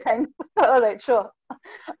 Okay, thanks. All right, sure.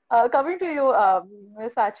 Coming to you,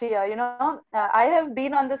 Ms. Sachi, I have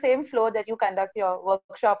been on the same floor that you conduct your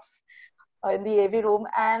workshops in the AV room,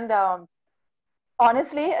 and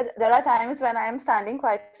honestly, there are times when I am standing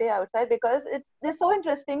quietly outside because it's so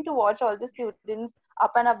interesting to watch all the students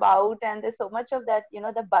up and about, and there's so much of that,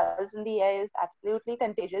 the buzz in the air is absolutely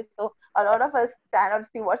contagious. So a lot of us stand out to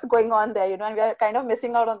see what's going on there, and we are kind of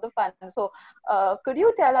missing out on the fun. So could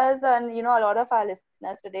you tell us, and a lot of our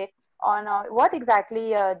listeners today, on what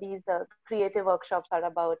exactly these creative workshops are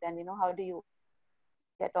about, and how do you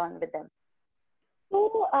get on with them?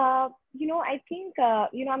 So, I think,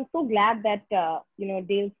 I'm so glad that,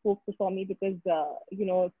 Dale spoke before me, because,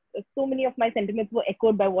 so many of my sentiments were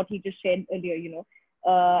echoed by what he just shared earlier,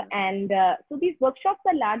 so these workshops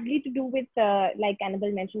are largely to do with, like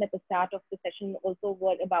Annabelle mentioned at the start of the session, also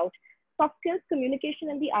were about soft skills, communication,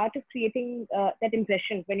 and the art of creating that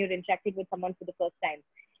impression when you're interacting with someone for the first time.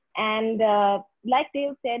 And like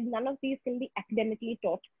Dale said, none of these can be academically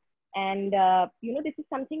taught. And, this is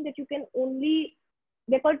something that you can only,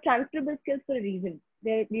 they're called transferable skills for a reason.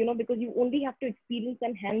 They're, because you only have to experience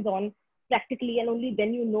them hands-on practically, and only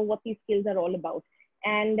then you know what these skills are all about.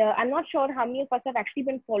 And I'm not sure how many of us have actually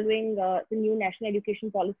been following the new national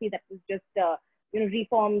education policy that was just,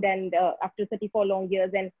 reformed and after 34 long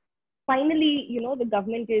years. And finally, the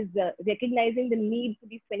government is recognizing the need for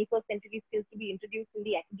these 21st century skills to be introduced in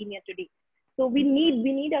the academia today. So we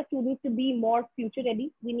need our students to be more future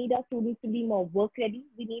ready. We need our students to be more work ready.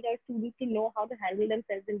 We need our students to know how to handle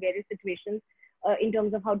themselves in various situations in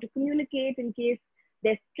terms of how to communicate in case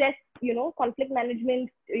there's stress, conflict management,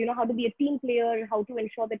 how to be a team player, how to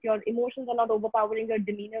ensure that your emotions are not overpowering your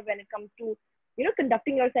demeanor when it comes to,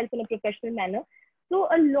 conducting yourself in a professional manner. So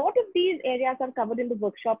a lot of these areas are covered in the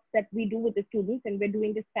workshops that we do with the students, and we're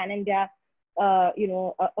doing this pan-India,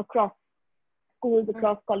 across schools,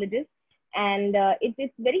 across colleges. And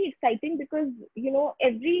it's very exciting because,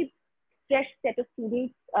 every fresh set of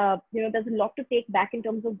students, there's a lot to take back in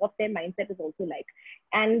terms of what their mindset is also like.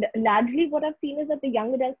 And largely what I've seen is that the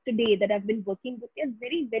young adults today that I've been working with are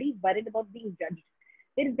very, very worried about being judged.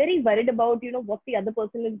 They're very worried about, what the other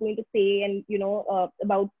person is going to say, and,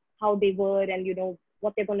 about how they were, and,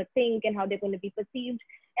 what they're going to think and how they're going to be perceived.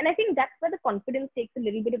 And I think that's where the confidence takes a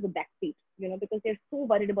little bit of a backseat, because they're so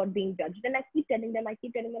worried about being judged. And I keep telling them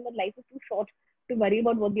that life is too short to worry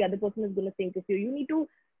about what the other person is going to think of you. You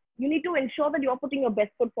need to ensure that you're putting your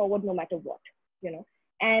best foot forward no matter what,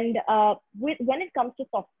 And when it comes to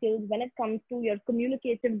soft skills, when it comes to your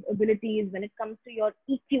communicative abilities, when it comes to your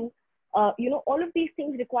EQ, all of these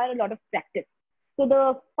things require a lot of practice. So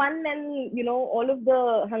the fun and, all of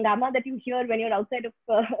the hangama that you hear when you're outside of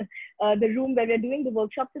the room where we're doing the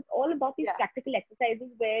workshops, it's all about these practical exercises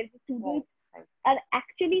where the students are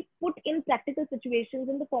actually put in practical situations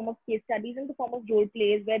in the form of case studies, in the form of role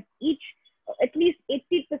plays, where at least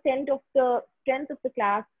 80% of the strength of the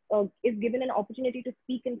class is given an opportunity to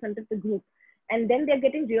speak in front of the group. And then they're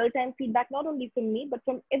getting real-time feedback, not only from me, but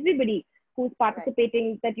from everybody who's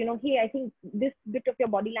participating, that, hey, I think this bit of your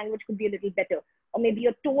body language could be a little better. Or maybe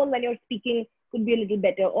your tone when you're speaking could be a little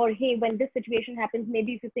better. Or, hey, when this situation happens,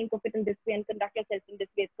 maybe if you think of it in this way and conduct yourself in this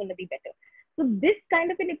way, it's going to be better. So this kind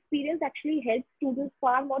of an experience actually helps students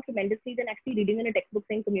far more tremendously than actually reading in a textbook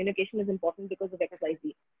saying communication is important because of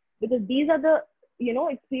XYZ. Because these are the,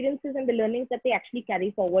 experiences and the learnings that they actually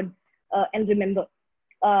carry forward and remember.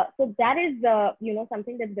 So that is,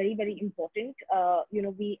 something that's very, very important.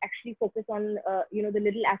 We actually focus on, the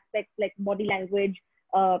little aspects like body language,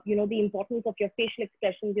 the importance of your facial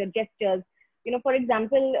expressions, your gestures. For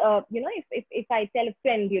example, if I tell a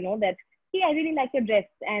friend, that, hey, I really like your dress.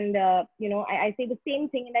 And, I say the same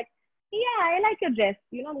thing, like, yeah, I like your dress.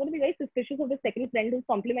 I'm going to be very suspicious of the second friend who's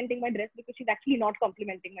complimenting my dress because she's actually not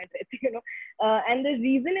complimenting my dress, And the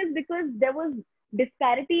reason is because there was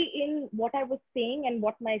disparity in what I was saying and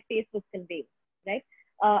what my face was conveying, right?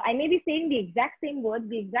 I may be saying the exact same words,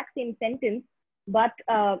 the exact same sentence, but,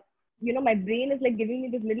 my brain is like giving me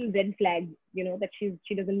this little red flag, that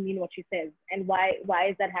she doesn't mean what she says. And why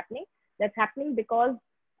is that happening? That's happening because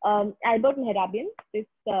Albert Mehrabian, this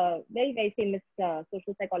very, very famous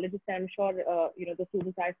social psychologist, I'm sure, the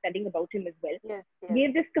students are studying about him as well,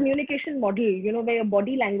 gave this communication model, where your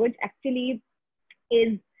body language actually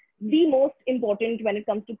is the most important when it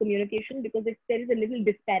comes to communication, because if there is a little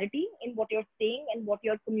disparity in what you're saying and what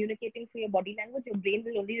you're communicating through your body language, your brain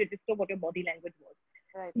will only register what your body language was.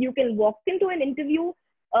 Right. You can walk into an interview,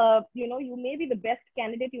 you may be the best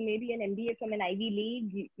candidate, you may be an MBA from an Ivy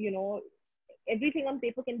League, everything on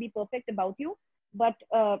paper can be perfect about you. But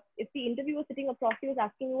if the interviewer sitting across you is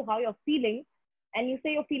asking you how you're feeling, and you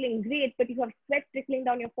say you're feeling great, but you have sweat trickling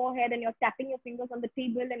down your forehead and you're tapping your fingers on the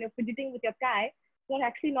table and you're fidgeting with your tie, you're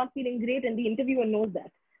actually not feeling great, and the interviewer knows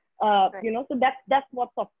that. Right. So that's what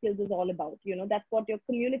soft skills is all about. That's what your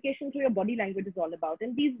communication through your body language is all about.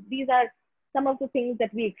 And these are some of the things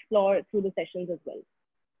that we explore through the sessions as well.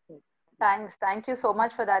 Thanks. Thank you so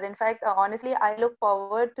much for that. In fact, honestly, I look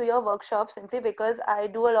forward to your workshop simply because I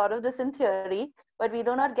do a lot of this in theory, but we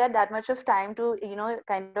do not get that much of time to,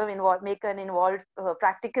 kind of make an involved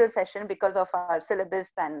practical session because of our syllabus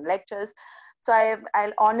and lectures. So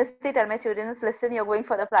I'll honestly tell my students, listen, you're going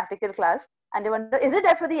for the practical class. And they wonder, is it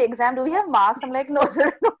there for the exam? Do we have marks? I'm like, no, there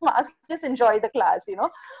are no marks. Just enjoy the class,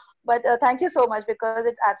 But thank you so much, because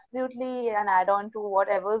it's absolutely an add-on to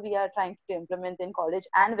whatever we are trying to implement in college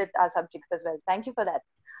and with our subjects as well. Thank you for that.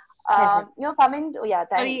 Coming to,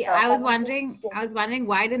 Sorry, I was wondering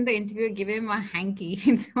why didn't the interviewer give him a hanky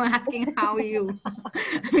instead of asking how are you?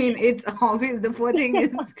 I mean, it's obvious the poor thing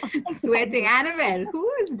is sweating. Annabelle,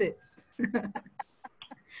 who is this?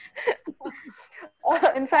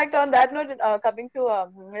 In fact, on that note, coming to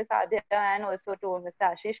Ms. Adya and also to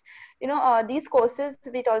Mr. Ashish, these courses,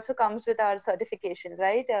 it also comes with our certifications,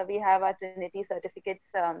 right? We have our Trinity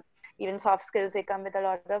certificates, even soft skills, they come with a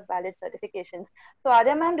lot of valid certifications. So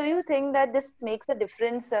Adya ma'am, do you think that this makes a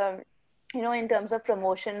difference, in terms of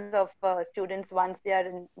promotions of students once they are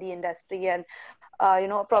in the industry and,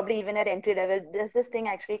 probably even at entry level, does this thing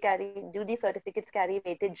actually do these certificates carry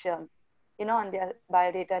weightage, on their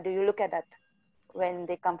biodata? Do you look at that when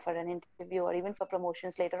they come for an interview or even for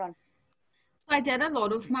promotions later on? So I tell a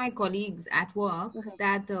lot of my colleagues at work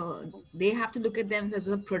that they have to look at them as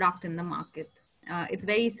a product in the market. It's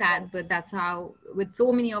very sad, but that's how, with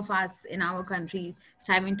so many of us in our country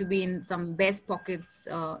striving to be in some best pockets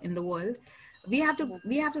in the world, we have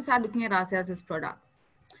to start looking at ourselves as products.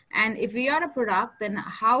 And if we are a product, then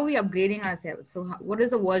how are we upgrading ourselves? So what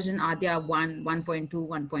is the version? Are there 1, 1.2,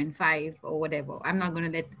 1.5 or whatever? I'm not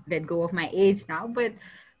going to let go of my age now, but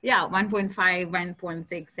yeah, 1.5,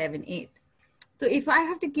 1.6, 7, 8. So if I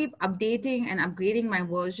have to keep updating and upgrading my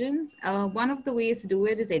versions, one of the ways to do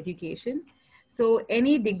it is education. So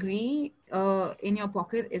any degree in your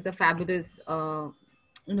pocket is a fabulous,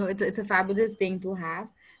 it's a fabulous thing to have.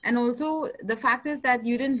 And also the fact is that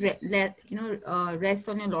you didn't rest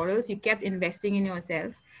on your laurels. You kept investing in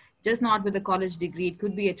yourself, just not with a college degree. It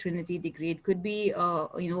could be a Trinity degree. It could be a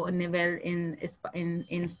nivel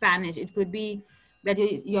in Spanish. It could be that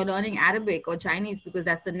you're learning Arabic or Chinese because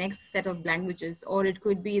that's the next set of languages, or it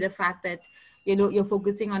could be the fact that you're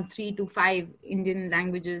focusing on 3 to 5 Indian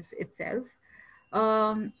languages itself.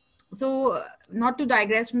 So not to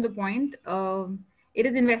digress from the point, it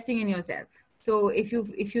is investing in yourself. So if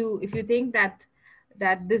you think that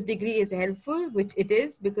this degree is helpful, which it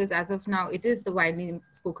is, because as of now it is the widely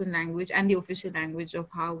spoken language and the official language of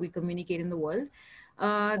how we communicate in the world,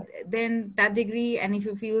 then that degree, and if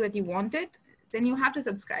you feel that you want it, then you have to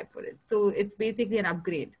subscribe for it. So it's basically an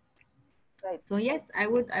upgrade. Right. So yes, I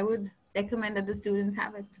would recommend that the students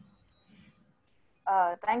have it.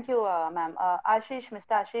 Thank you, ma'am. Ashish,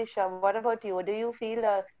 Mr. Ashish, what about you? Do you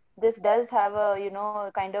feel this does have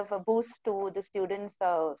a, kind of a boost to the students'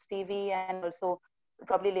 CV and also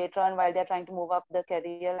probably later on while they're trying to move up the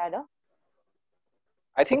career ladder?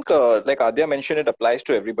 I think, like Adya mentioned, it applies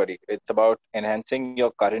to everybody. It's about enhancing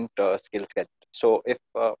your current skill set. So if,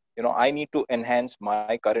 I need to enhance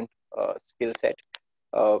my current skill set,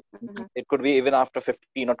 it could be even after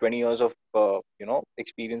 15 or 20 years of,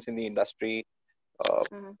 experience in the industry,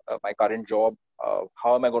 my current job,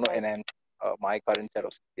 how am I going to enhance my current set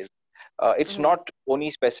of skills? It's not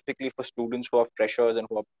only specifically for students who are freshers and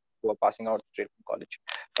who are passing out straight from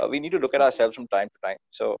college. We need to look at ourselves from time to time.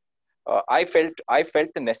 So I felt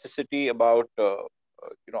the necessity about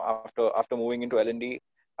after moving into L&D,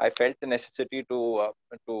 I felt the necessity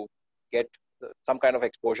to get some kind of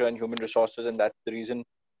exposure in human resources, and that's the reason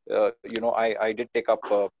I did take up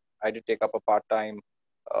a part-time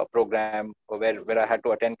program where I had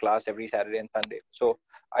to attend class every Saturday and Sunday. So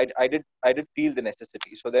I did feel the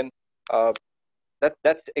necessity. So then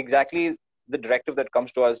that's exactly the directive that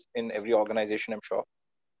comes to us in every organization, I'm sure.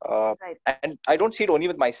 Right. And I don't see it only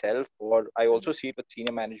with myself, or I also see it with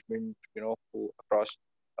senior management, who across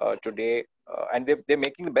today, and they're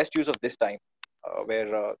making the best use of this time,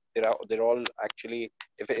 where they're all actually,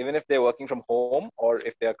 even if they're working from home or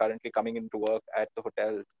if they are currently coming into work at the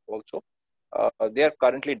hotel also, they are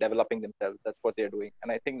currently developing themselves. That's what they're doing,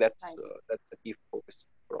 and I think that's the key focus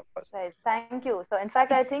for all of us. Right. Thank you. So in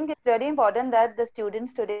fact, I think it's really important that the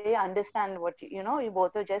students today understand what you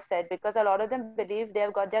both have just said, because a lot of them believe they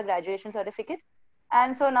have got their graduation certificate,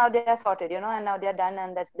 and so now they are sorted, and now they are done,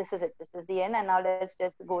 and this is it. This is the end, and now let's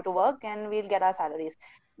just go to work and we'll get our salaries.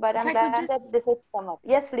 But I'm glad that this has come up.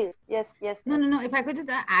 Yes, please. Yes. No. If I could just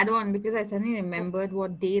add on, because I suddenly remembered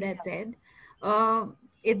what Dale had said.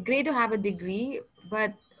 It's great to have a degree,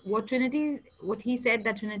 but what he said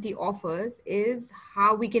that Trinity offers is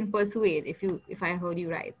how we can persuade, if I heard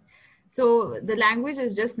you right. So the language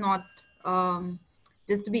is just not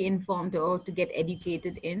just to be informed or to get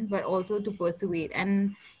educated in, but also to persuade.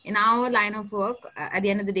 And in our line of work, at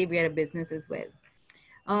the end of the day, we are a business as well.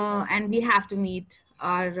 And we have to meet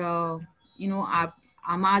our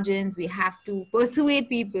margins. We have to persuade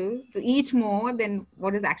people to eat more than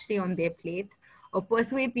what is actually on their plate, or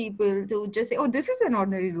persuade people to just say, oh, this is an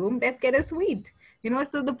ordinary room, let's get a suite.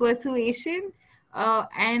 So the persuasion,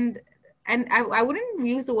 and I wouldn't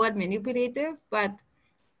use the word manipulative, but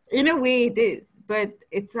in a way it is. But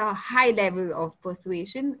it's a high level of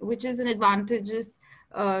persuasion, which is an advantageous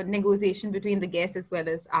negotiation between the guests as well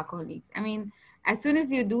as our colleagues. I mean, as soon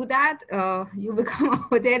as you do that, you become a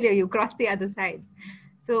hotelier, you cross the other side.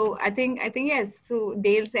 So I think yes. So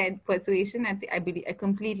Dale said persuasion. I believe I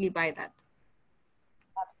completely buy that.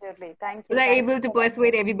 Absolutely. Thank You you. are Thank able you to so much.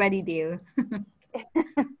 persuade everybody, Dale.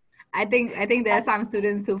 I think there are some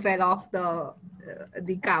students who fell off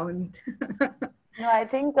the count. No, I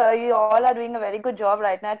think you all are doing a very good job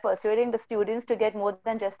right now at persuading the students to get more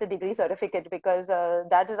than just a degree certificate, because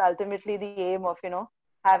that is ultimately the aim of,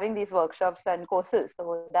 having these workshops and courses.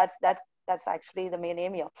 So that's actually the main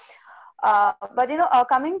aim here. But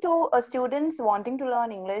coming to students wanting to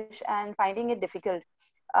learn English and finding it difficult,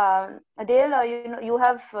 Dale, you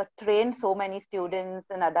have trained so many students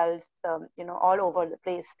and adults, all over the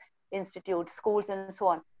place, institutes, schools, and so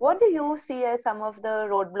on. What do you see as some of the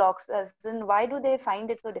roadblocks? As in, why do they find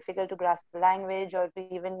it so difficult to grasp the language or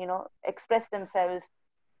to even, express themselves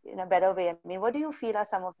in a better way? I mean, what do you feel are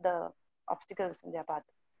some of the obstacles in their path?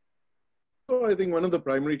 So I think one of the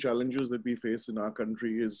primary challenges that we face in our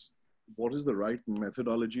country is what is the right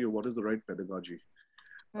methodology or what is the right pedagogy.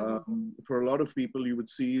 For a lot of people, you would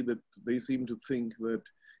see that they seem to think that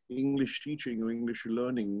English teaching or English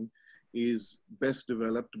learning is best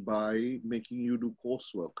developed by making you do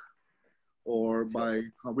coursework, or by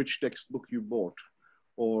which textbook you bought,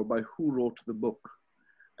 or by who wrote the book.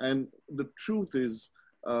 And the truth is,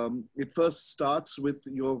 it first starts with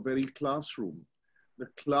your very classroom. The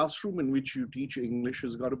classroom in which you teach English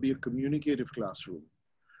has got to be a communicative classroom.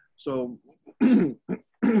 So,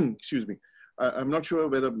 excuse me, I'm not sure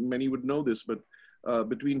whether many would know this, but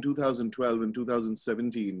between 2012 and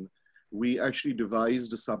 2017, we actually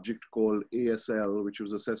devised a subject called ASL, which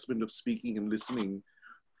was Assessment of Speaking and Listening,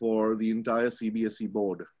 for the entire CBSE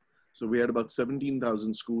board. So we had about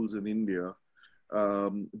 17,000 schools in India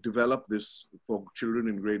develop this for children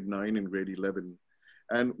in grade 9 and grade 11.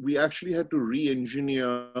 And we actually had to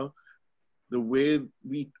re-engineer the way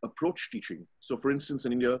we approach teaching. So for instance,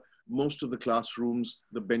 in India, most of the classrooms,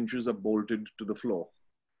 the benches are bolted to the floor.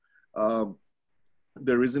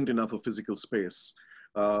 There isn't enough of physical space.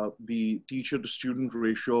 The teacher to student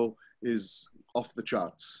ratio is off the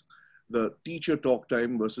charts. The teacher talk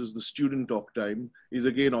time versus the student talk time is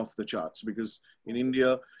again off the charts, because in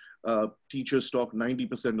India, teachers talk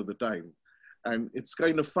 90% of the time. And it's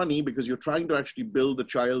kind of funny because you're trying to actually build the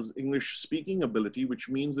child's English speaking ability, which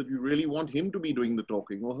means that you really want him to be doing the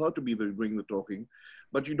talking or her to be doing the talking,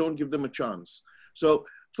 but you don't give them a chance. So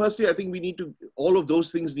firstly, I think all of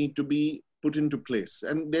those things need to be put into place,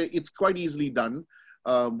 and it's quite easily done.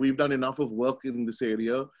 We've done enough of work in this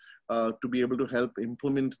area to be able to help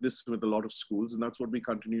implement this with a lot of schools, and that's what we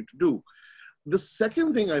continue to do. The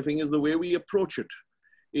second thing I think is the way we approach it.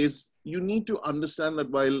 Is you need to understand that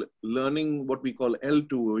while learning what we call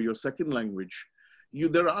L2 or your second language,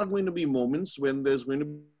 there are going to be moments when there's going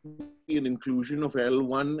to be an inclusion of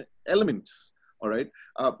L1 elements, all right?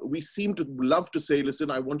 We seem to love to say, listen,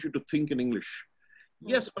 I want you to think in English.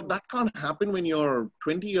 Yes, but that can't happen when you're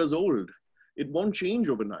 20 years old. It won't change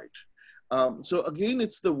overnight. So again,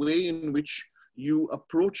 it's the way in which you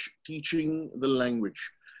approach teaching the language.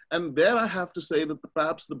 And there I have to say that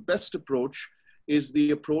perhaps the best approach is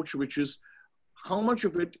the approach which is, how much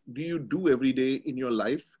of it do you do every day in your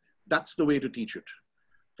life? That's the way to teach it.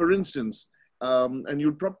 For instance, and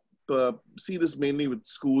you'll see this mainly with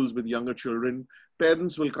schools, with younger children,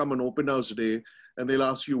 parents will come on open house day and they'll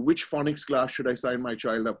ask you, which phonics class should I sign my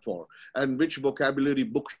child up for? And which vocabulary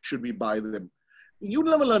book should we buy them? You'll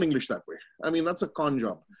never learn English that way. I mean, that's a con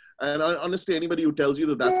job. And honestly, anybody who tells you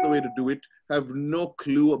that that's the way to do it have no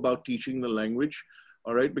clue about teaching the language.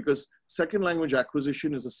 All right, because second language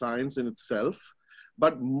acquisition is a science in itself.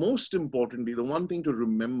 But most importantly, the one thing to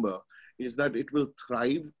remember is that it will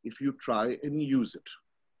thrive if you try and use it.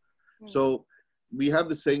 So we have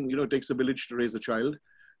the saying, it takes a village to raise a child.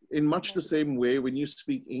 In much the same way, when you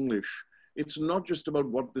speak English, it's not just about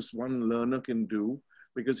what this one learner can do,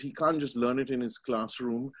 because he can't just learn it in his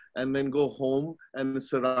classroom and then go home and is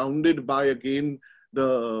surrounded by, again,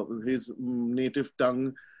 his native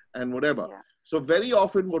tongue and whatever. Yeah. So very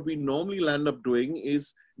often what we normally land up doing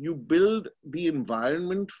is you build the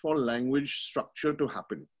environment for language structure to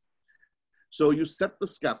happen. So you set the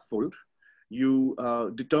scaffold, you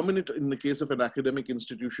determine it in the case of an academic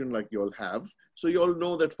institution like you all have. So you all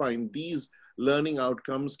know that fine, these learning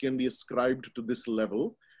outcomes can be ascribed to this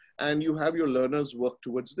level, and you have your learners work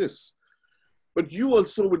towards this. But you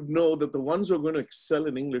also would know that the ones who are going to excel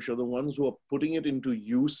in English are the ones who are putting it into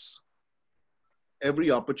use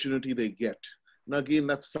every opportunity they get. Now, again,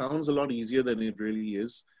 that sounds a lot easier than it really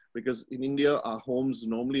is, because in India, our homes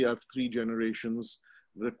normally have 3 generations.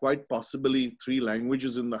 There are quite possibly 3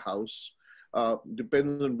 languages in the house.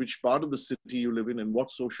 Depends on which part of the city you live in and what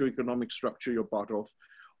socioeconomic structure you're part of.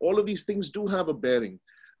 All of these things do have a bearing.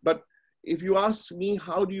 But if you ask me,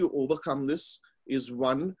 how do you overcome this? Is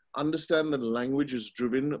one, understand that language is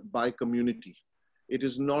driven by community. It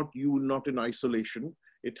is not you, not in isolation.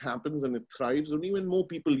 It happens and it thrives, and even more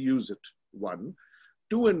people use it, one.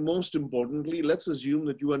 Two, and most importantly, let's assume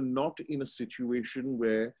that you are not in a situation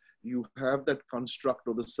where you have that construct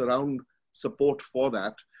or the surround support for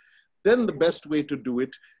that. Then the best way to do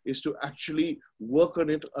it is to actually work on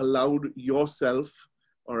it aloud yourself,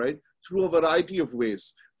 all right, through a variety of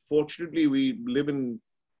ways. Fortunately, we live in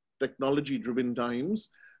technology-driven times.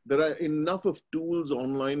 There are enough of tools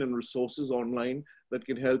online and resources online that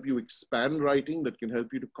can help you expand writing, that can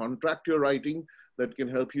help you to contract your writing, that can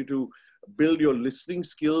help you to build your listening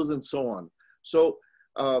skills and so on. So,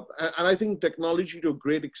 and I think technology to a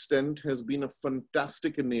great extent has been a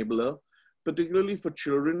fantastic enabler, particularly for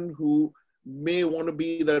children who may want to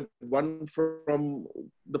be that one from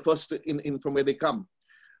the first from where they come.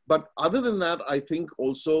 But other than that, I think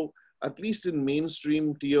also, at least in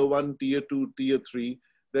mainstream tier 1, tier 2, tier 3,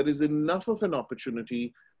 there is enough of an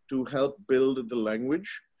opportunity to help build the language,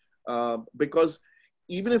 because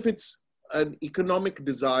even if it's an economic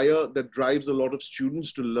desire that drives a lot of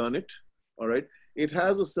students to learn it, all right, it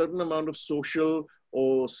has a certain amount of social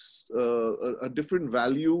or a different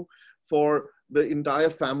value for the entire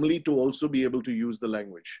family to also be able to use the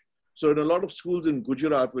language. So in a lot of schools in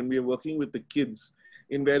Gujarat, when we are working with the kids,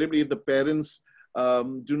 invariably if the parents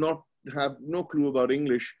do not have no clue about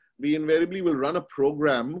English, we invariably will run a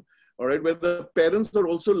program, all right, where the parents are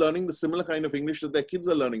also learning the similar kind of English that their kids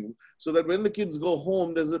are learning, so that when the kids go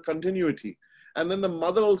home, there's a continuity. And then the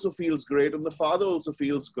mother also feels great, and the father also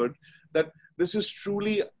feels good, that this is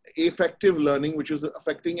truly effective learning, which is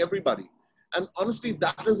affecting everybody. And honestly,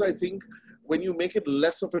 that is, I think, when you make it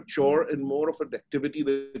less of a chore and more of an activity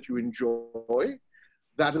that you enjoy,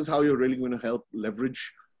 that is how you're really going to help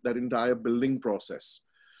leverage that entire building process.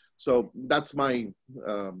 So that's my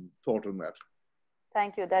thought on that.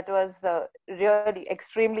 Thank you. That was really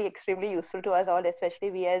extremely useful to us all,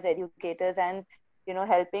 especially we as educators, and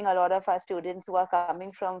helping a lot of our students who are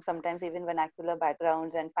coming from sometimes even vernacular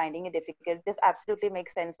backgrounds and finding it difficult. This absolutely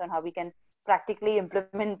makes sense on how we can practically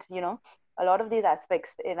implement, a lot of these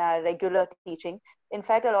aspects in our regular teaching. In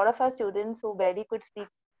fact, a lot of our students who barely could speak,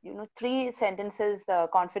 3 sentences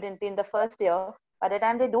confidently in the first year, by the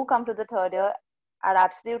time they do come to the third year, are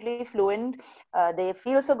absolutely fluent. They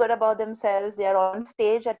feel so good about themselves. They are on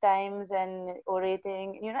stage at times and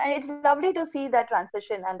orating, and it's lovely to see that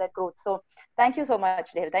transition and that growth. So thank you so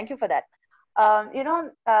much, Dale. Thank you for that.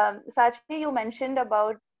 Sachi, you mentioned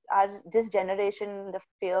about this generation, the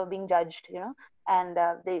fear of being judged, and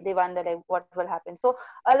they wonder like what will happen. So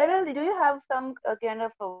do you have some kind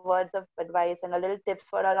of words of advice and a little tips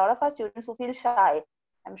for a lot of our students who feel shy?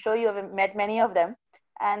 I'm sure you have met many of them.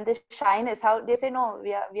 And this shyness, how they say, no,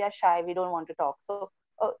 we are shy, we don't want to talk. So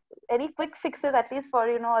any quick fixes, at least for,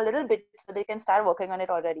 a little bit, so they can start working on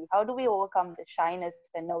it already? How do we overcome the shyness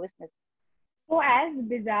and nervousness? So as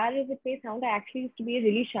bizarre as it may sound, I actually used to be a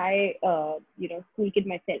really shy, school kid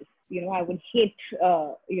myself. I would hate,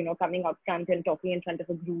 coming out front and talking in front of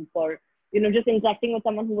a group, or, just interacting with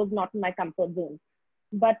someone who was not in my comfort zone.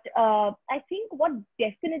 But I think what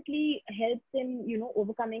definitely helps in,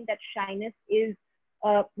 overcoming that shyness is,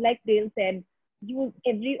 like Dale said, use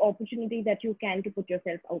every opportunity that you can to put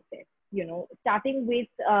yourself out there, starting with,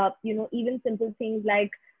 even simple things like,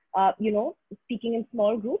 speaking in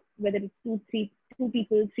small groups, whether it's 2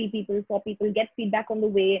 people, 3 people, 4 people, get feedback on the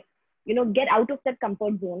way, get out of that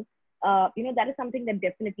comfort zone. That is something that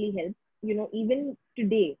definitely helps. Even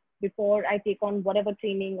today, before I take on whatever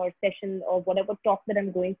training or session or whatever talk that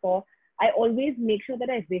I'm going for, I always make sure that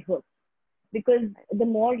I rehearse. Because the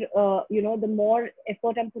more, the more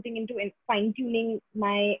effort I'm putting into fine-tuning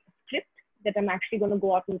my script that I'm actually going to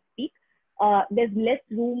go out and speak, there's less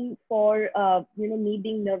room for, me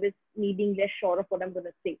being nervous, me being less sure of what I'm going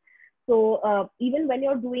to say. So even when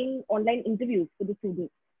you're doing online interviews for the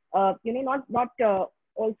students, not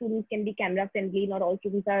all students can be camera friendly, not all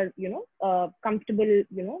students are, comfortable,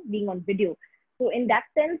 being on video. So in that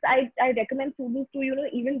sense, I recommend students to,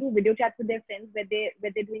 even do video chats with their friends where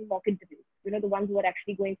they're doing mock interviews. The ones who are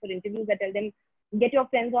actually going for interviews, I tell them, get your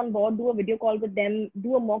friends on board, do a video call with them,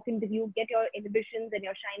 do a mock interview, get your inhibitions and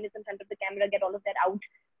your shyness in front of the camera, get all of that out,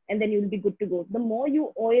 and then you'll be good to go. The more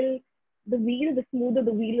you oil the wheel, the smoother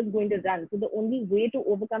the wheel is going to run. So the only way to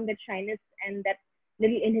overcome that shyness and that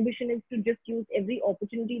little inhibition is to just use every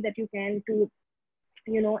opportunity that you can to,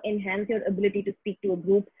 enhance your ability to speak to a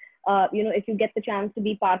group. If you get the chance to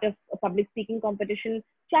be part of a public speaking competition,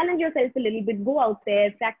 challenge yourself a little bit, go out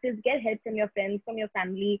there, practice, get help from your friends, from your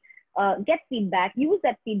family, get feedback, use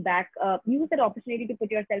that feedback, use that opportunity to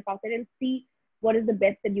put yourself out there and see what is the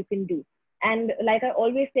best that you can do. And like I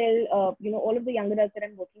always tell, all of the young adults that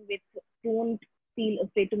I'm working with, don't feel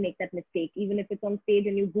afraid to make that mistake. Even if it's on stage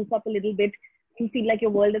and you goof up a little bit, you feel like your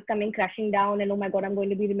world is coming crashing down and, oh my God, I'm going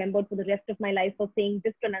to be remembered for the rest of my life for saying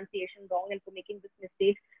this pronunciation wrong and for making this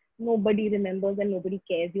mistake. Nobody remembers and nobody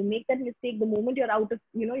cares. You make that mistake, the moment you're out of,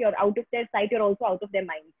 you're out of their sight, you're also out of their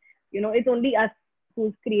mind. It's only us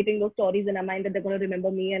who's creating those stories in our mind that they're going to remember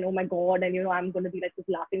me and, oh my God, and, I'm going to be like this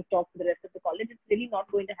laughing stock for the rest of the college. It's really not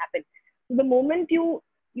going to happen. So the moment you,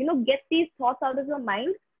 get these thoughts out of your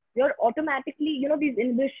mind, you're automatically, these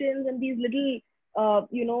inhibitions and these little,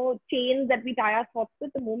 chains that we tie our thoughts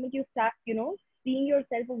with, the moment you start, seeing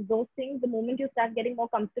yourself of those things, the moment you start getting more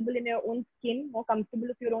comfortable in your own skin, more comfortable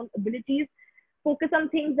with your own abilities, focus on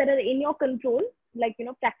things that are in your control, like,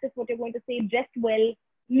 practice what you're going to say, dress well,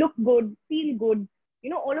 look good, feel good,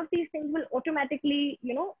 all of these things will automatically,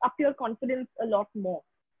 up your confidence a lot more.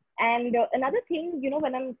 And another thing,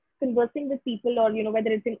 when I'm conversing with people or, whether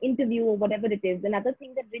it's an interview or whatever it is, another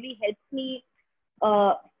thing that really helps me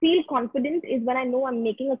feel confident is when I know I'm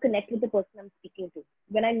making a connect with the person I'm speaking to,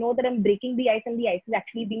 when I know that I'm breaking the ice and the ice is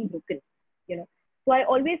actually being broken, So I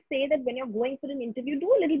always say that when you're going for an interview,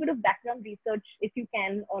 do a little bit of background research if you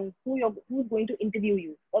can on who's going to interview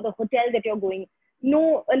you or the hotel that you're going,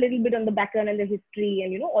 know a little bit on the background and the history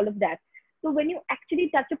and, all of that. So when you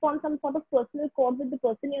actually touch upon some sort of personal chord with the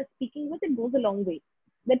person you're speaking with, it goes a long way.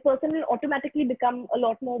 That person will automatically become a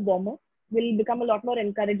lot more warmer, will become a lot more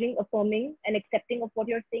encouraging, affirming, and accepting of what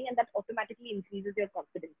you're saying, and that automatically increases your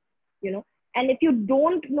confidence, And if you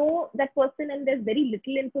don't know that person and there's very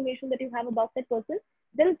little information that you have about that person,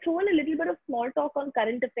 then throw in a little bit of small talk on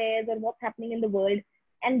current affairs or what's happening in the world.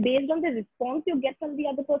 And based on the response you get from the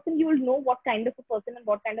other person, you will know what kind of a person and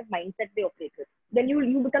what kind of mindset they operate with. Then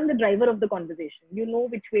you become the driver of the conversation. You know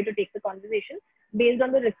which way to take the conversation based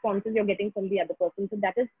on the responses you're getting from the other person. So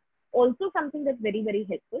that is also something that's very, very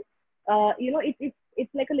helpful.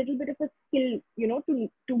 It's like a little bit of a skill,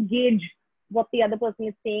 to gauge what the other person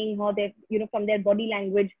is saying, how they, from their body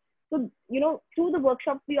language. So, through the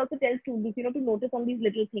workshops, we also tell students, to notice on these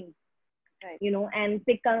little things. Right. And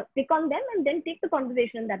pick on them and then take the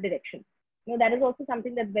conversation in that direction. That is also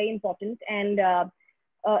something that's very important. And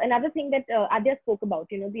another thing that Adya spoke about,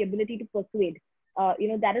 the ability to persuade,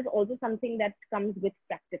 that is also something that comes with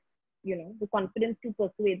practice. The confidence to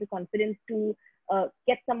persuade, the confidence to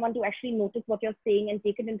get someone to actually notice what you're saying and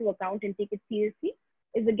take it into account and take it seriously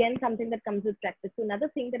is again something that comes with practice. So another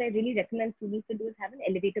thing that I really recommend students to do is have an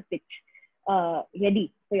elevator pitch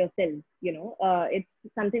ready for yourselves. It's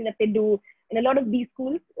something that they do in a lot of these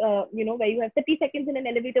schools, where you have 30 seconds in an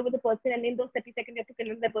elevator with a person, and in those 30 seconds, you have to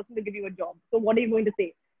convince that person to give you a job. So what are you going to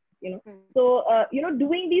say? So,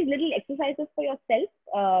 doing these little exercises for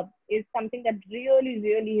yourself is something that really,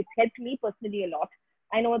 really has helped me personally a lot.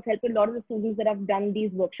 I know it's helped a lot of the students that I've done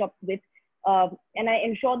these workshops with. And I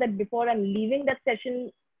ensure that before I'm leaving that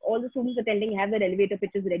session, all the students attending have their elevator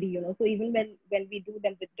pitches ready, So even when we do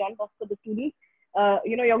them with John Bosco, the students,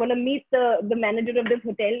 you're going to meet the manager of this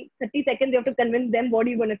hotel, 30 seconds, you have to convince them what are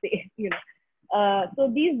you going to say,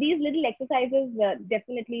 So these little exercises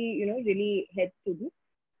definitely, really help students.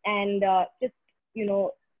 And just,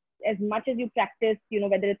 as much as you practice,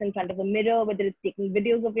 whether it's in front of a mirror, whether it's taking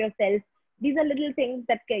videos of yourself, these are little things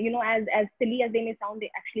that, as silly as they may sound, they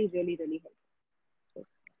actually really, really help.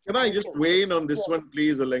 Can I just weigh in on this one,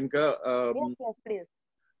 please, Alenka? Yes, please.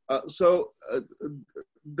 So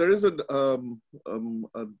there is a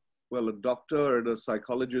doctor and a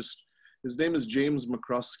psychologist. His name is James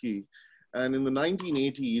McCroskey. And in the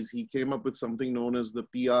 1980s, he came up with something known as the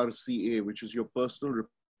PRCA, which is your personal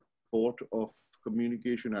report of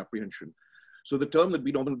communication apprehension. So the term that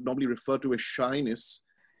we normally refer to as shyness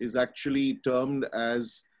is actually termed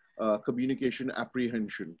as communication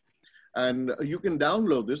apprehension. And you can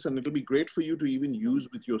download this, and it'll be great for you to even use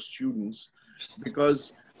with your students,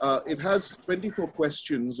 because it has 24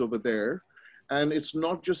 questions over there. And it's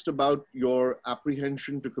not just about your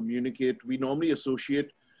apprehension to communicate. We normally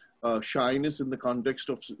associate shyness in the context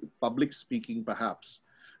of public speaking, perhaps.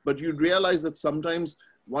 But you'd realize that sometimes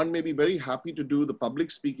one may be very happy to do the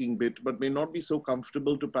public speaking bit, but may not be so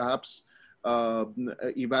comfortable to perhaps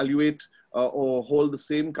evaluate or hold the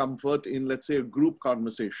same comfort in, let's say, a group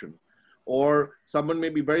conversation. Or someone may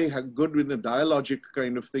be very good with a dialogic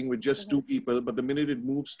kind of thing with just two people, but the minute it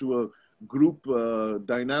moves to a group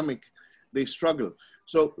dynamic, they struggle.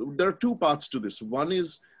 So there are two parts to this. One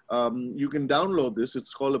is you can download this.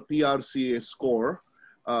 It's called a PRCA score.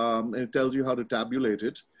 And it tells you how to tabulate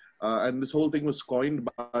it. And this whole thing was coined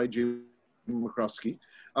by James McCroskey.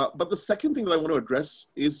 But the second thing that I want to address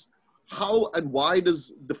is how and why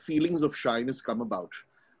does the feelings of shyness come about?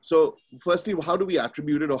 So firstly, how do we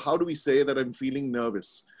attribute it, or how do we say that I'm feeling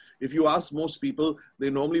nervous? If you ask most people, they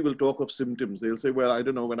normally will talk of symptoms. They'll say, well, I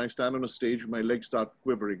don't know, when I stand on a stage, my legs start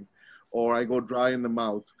quivering, or I go dry in the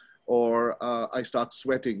mouth, or I start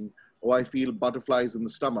sweating, or I feel butterflies in the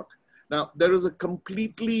stomach. Now, there is a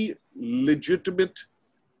completely legitimate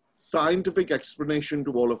scientific explanation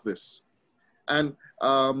to all of this. And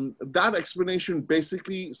that explanation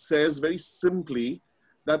basically says very simply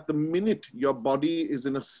that the minute your body is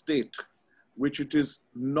in a state which it is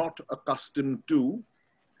not accustomed to,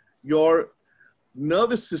 your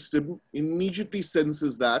nervous system immediately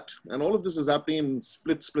senses that, and all of this is happening in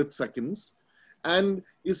split seconds, and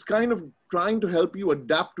is kind of trying to help you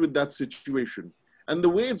adapt with that situation. And the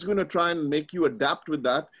way it's going to try and make you adapt with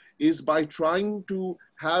that is by trying to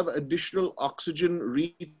have additional oxygen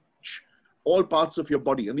reach all parts of your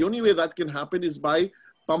body. And the only way that can happen is by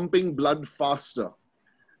pumping blood faster.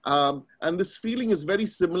 And this feeling is very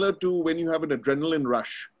similar to when you have an adrenaline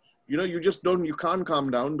rush. You know, you can't calm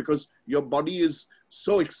down because your body is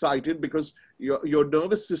so excited because your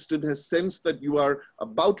nervous system has sensed that you are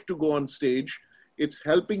about to go on stage. It's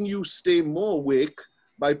helping you stay more awake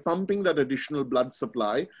by pumping that additional blood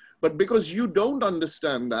supply. But because you don't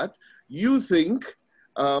understand that, you think,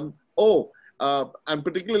 and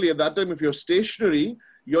particularly at that time, if you're stationary,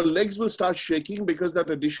 your legs will start shaking because that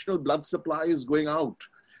additional blood supply is going out.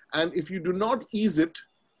 And if you do not ease it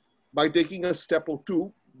by taking a step or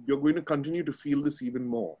two, you're going to continue to feel this even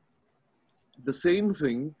more. The same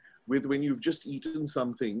thing with when you've just eaten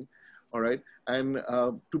something, all right, and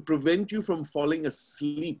to prevent you from falling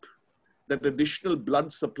asleep, that additional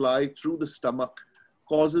blood supply through the stomach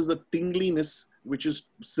causes a tingliness, which is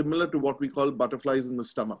similar to what we call butterflies in the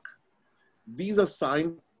stomach. These are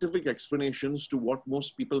scientific explanations to what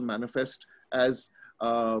most people manifest as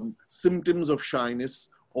symptoms of shyness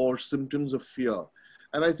or symptoms of fear.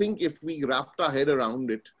 And I think if we wrapped our head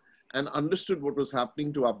around it and understood what was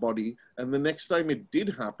happening to our body, and the next time it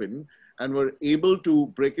did happen, and were able to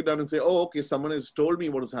break it down and say, oh, okay, someone has told me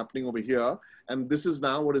what is happening over here, and this is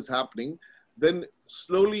now what is happening, then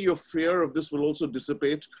slowly your fear of this will also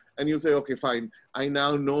dissipate, and you'll say, okay, fine, I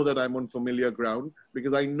now know that I'm on familiar ground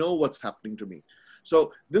because I know what's happening to me.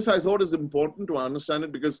 So this, I thought, is important to understand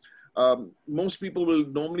it, because most people will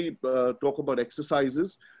normally talk about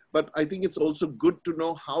exercises, but I think it's also good to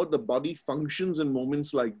know how the body functions in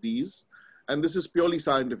moments like these. And this is purely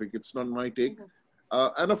scientific, it's not my take.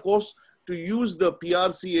 And of course, to use the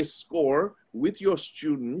PRCA score with your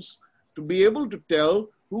students to be able to tell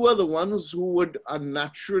who are the ones who are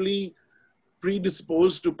naturally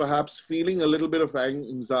predisposed to perhaps feeling a little bit of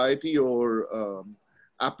anxiety or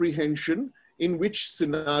apprehension, in which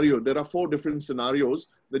scenario. There are 4 different scenarios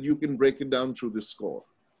that you can break it down through this score.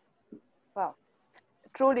 Wow.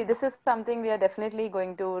 Truly, this is something we are definitely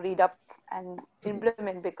going to read up and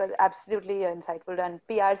implement, because absolutely insightful. And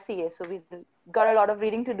PRCA, so we've got a lot of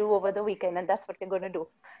reading to do over the weekend, and that's what we're going to do.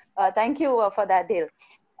 Thank you for that, Dale.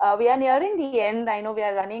 We are nearing the end. I know we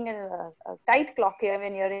are running a tight clock here. We're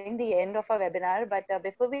nearing the end of our webinar, but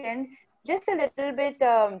before we end, just a little bit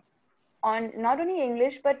on not only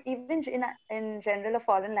English, but even in general a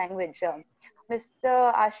foreign language.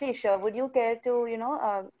 Mr. Ashish, would you care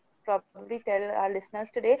to, probably tell our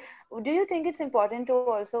listeners today, do you think it's important to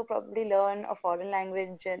also probably learn a foreign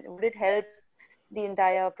language, and would it help the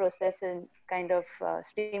entire process in kind of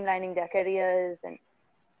streamlining their careers and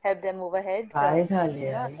help them move ahead?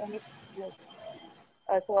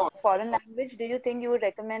 So foreign language, do you think you would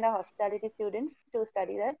recommend our hospitality students to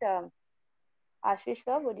study that? Ashish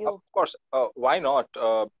sir, would you? Of course, why not?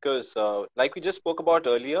 Because like we just spoke about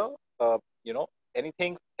earlier,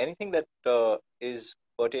 anything that is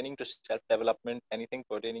pertaining to self-development, anything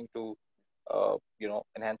pertaining to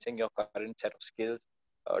enhancing your current set of skills,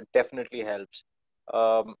 definitely helps.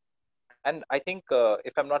 And I think,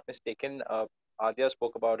 if I'm not mistaken, Adya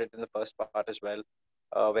spoke about it in the first part as well,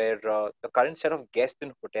 where the current set of guests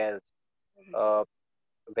in hotels,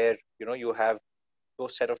 where you have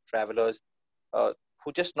those set of travelers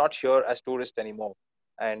who just not here as tourists anymore,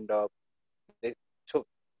 and so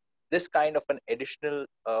this kind of an additional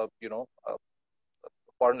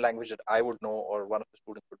foreign language that I would know, or one of the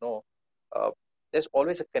students would know, there's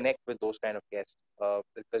always a connect with those kind of guests,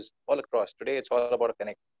 because all across today it's all about a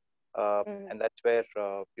connect, and that's where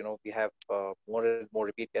we have more and more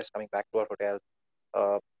repeat guests coming back to our hotels.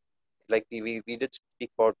 Like we did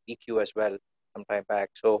speak about EQ as well some time back.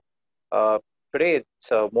 So today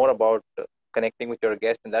it's more about connecting with your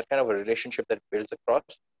guest, and that kind of a relationship that builds across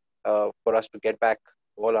for us to get back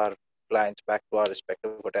all our clients back to our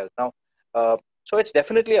respective hotels. Now, so it's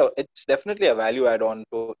definitely a value add-on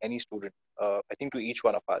to any student. I think to each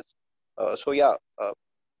one of us. So yeah,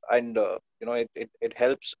 and it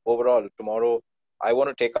helps overall. Tomorrow, I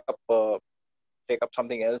want to take up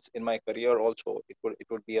something else in my career. Also, it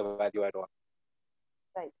would be a value add-on.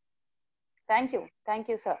 Right. Thank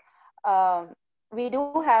you, sir. We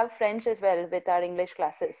do have French as well with our English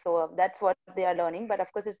classes, so that's what they are learning. But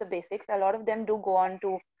of course, it's the basics. A lot of them do go on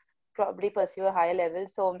to probably pursue a higher level.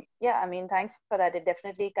 So yeah, I mean, thanks for that. It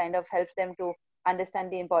definitely kind of helps them to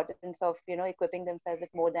understand the importance of equipping themselves with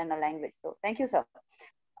more than a language. So thank you, sir.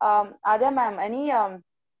 Adya ma'am, any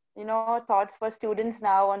thoughts for students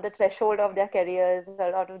now on the threshold of their careers? A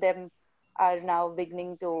lot of them are now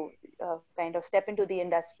beginning to kind of step into the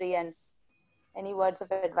industry, and any words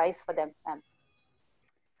of advice for them, ma'am?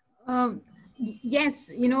 Yes,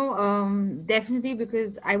 definitely,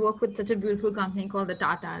 because I work with such a beautiful company called the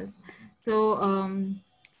Tatas. So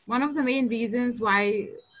one of the main reasons why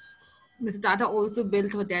Mr. Tata also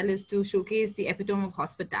built hotel is to showcase the epitome of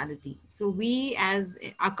hospitality. So we, as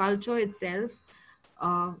our culture itself,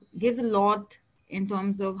 gives a lot in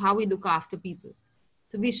terms of how we look after people.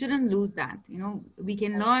 So we shouldn't lose that. We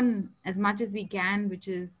can learn as much as we can, which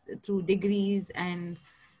is through degrees and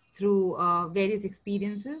through various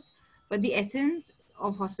experiences, but the essence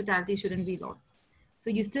of hospitality shouldn't be lost. So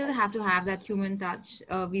you still have to have that human touch.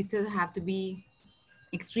 We still have to be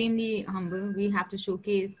extremely humble. We have to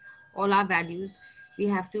showcase all our values. We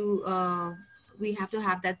have to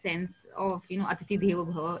have that sense of Atiti Deva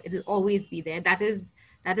Bhava. It will always be there. That is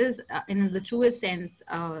in the truest sense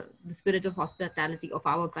the spirit of hospitality of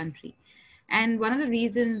our country. And one of the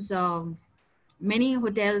reasons many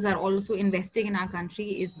hotels are also investing in our country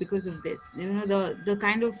is because of this. The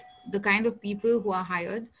kind of people who are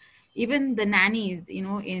hired, even the nannies,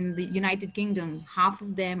 in the United Kingdom, half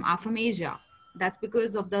of them are from Asia. That's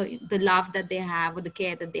because of the love that they have or the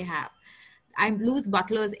care that they have. I lose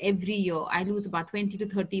butlers every year. I lose about 20 to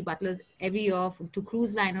 30 butlers every year to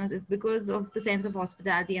cruise liners. It's because of the sense of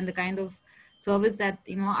hospitality and the kind of service that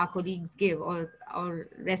our colleagues give, or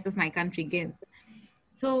rest of my country gives.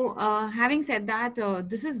 So having said that,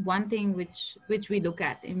 this is one thing which we look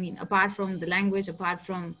at. I mean, apart from the language, apart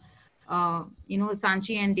from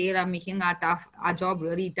Sanchi and Dale are making our job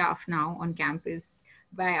really tough now on campus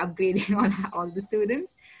by upgrading all the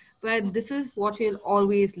students. But this is what we'll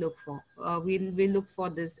always look for. We'll look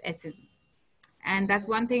for this essence, and that's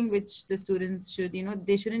one thing which the students should,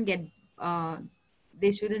 uh,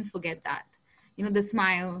 they shouldn't forget that. The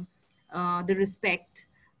smile, the respect,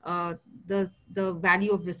 uh, the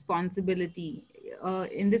value of responsibility.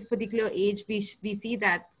 In this particular age, we see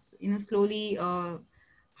that slowly,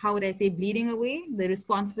 how would I say, bleeding away, the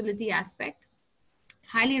responsibility aspect.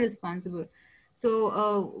 Highly responsible.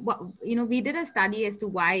 So we did a study as to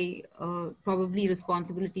why probably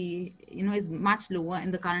responsibility is much lower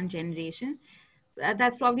in the current generation.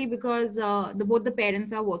 That's probably because both the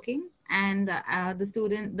parents are working, and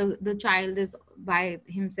the child is by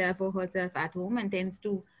himself or herself at home and tends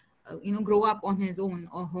to grow up on his own,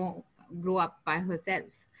 or grow up by herself.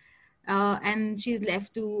 And she's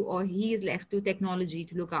left to, or he is left to, technology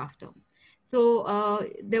to look after. So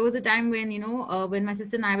there was a time when when my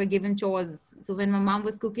sister and I were given chores. So when my mom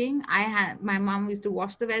was cooking, my mom used to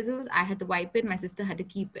wash the vessels, I had to wipe it, my sister had to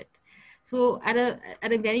keep it. So at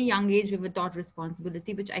a very young age, we were taught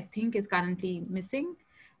responsibility, which I think is currently missing.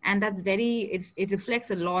 And it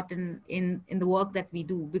reflects a lot in the work that we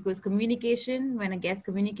do, because communication, when a guest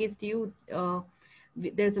communicates to you,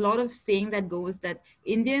 there's a lot of saying that goes that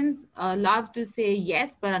Indians love to say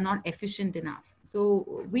yes, but are not efficient enough.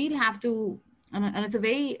 So we'll have to, and it's a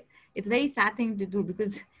very sad thing to do,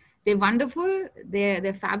 because they're wonderful,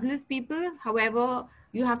 they're fabulous people. However,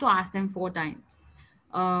 you have to ask them 4 times.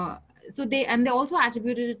 Uh, so they also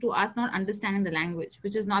attributed it to us not understanding the language,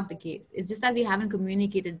 which is not the case. It's just that we haven't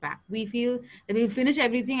communicated back. We feel that we'll finish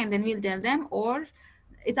everything and then we'll tell them, or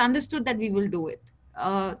it's understood that we will do it.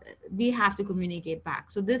 We have to communicate back.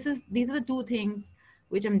 So these are the two things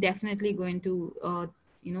which I'm definitely going to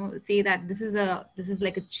say that this is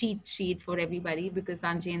like a cheat sheet for everybody, because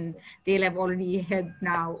Sanjay and Dale have already had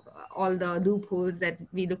now all the loopholes that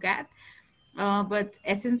we look at. But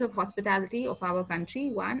essence of hospitality of our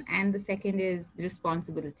country, one, and the second is the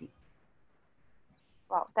responsibility.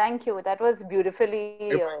 Wow, thank you. That was beautifully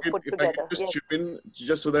put if I together. can just Yes. chip in,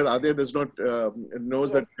 just so that Adya does not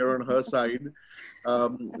knows that you're on her side.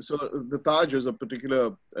 So the Taj is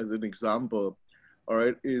as an example, all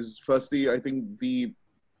right, is firstly, I think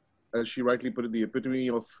as she rightly put it, the epitome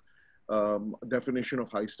of definition of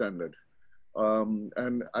high standard.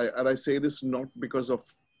 And I say this not because of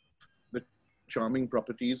charming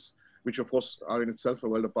properties, which of course are in itself a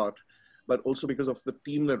world apart, but also because of the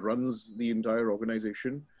team that runs the entire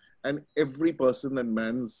organization and every person that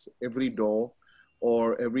mans every door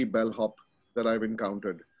or every bellhop that I've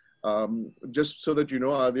encountered. Just so that you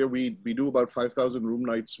know, Adya, we do about 5,000 room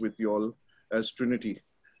nights with you all as Trinity.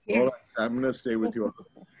 Yes. All our examiners stay with you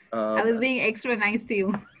all. I was being extra nice to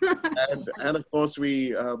you. and of course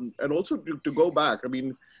we, and also to go back, I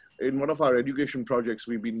mean, in one of our education projects,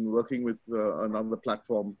 we've been working with another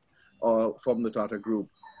platform from the Tata Group.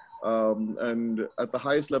 And at the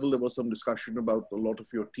highest level, there was some discussion about a lot of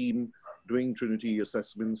your team doing Trinity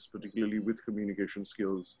assessments, particularly with communication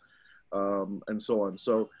skills and so on.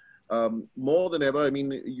 So more than ever, I mean,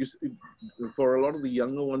 for a lot of the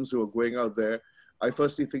younger ones who are going out there, I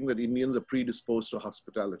firstly think that Indians are predisposed to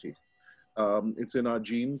hospitality. It's in our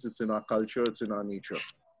genes, it's in our culture, it's in our nature.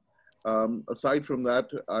 Aside from that,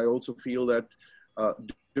 I also feel that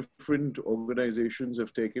different organizations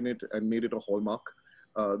have taken it and made it a hallmark.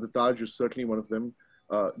 The Taj is certainly one of them.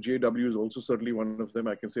 JW is also certainly one of them.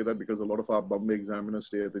 I can say that because a lot of our Bombay examiners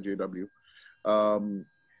stay at the JW.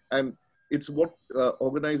 And it's what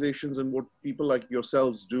organizations and what people like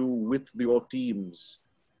yourselves do with your teams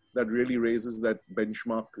that really raises that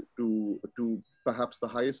benchmark to perhaps the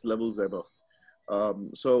highest levels ever.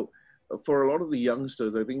 So for a lot of the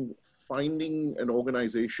youngsters, I think finding an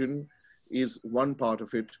organization is one part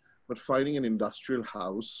of it, but finding an industrial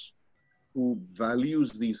house who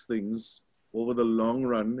values these things over the long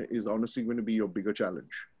run is honestly going to be your bigger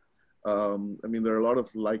challenge. I mean, there are a lot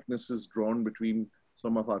of likenesses drawn between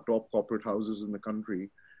some of our top corporate houses in the country.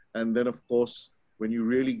 And then, of course, when you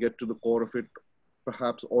really get to the core of it,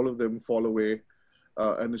 perhaps all of them fall away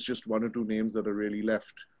and it's just one or two names that are really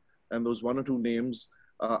left. And those one or two names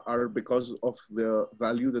are because of the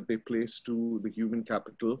value that they place to the human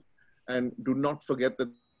capital. And do not forget that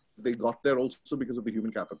they got there also because of the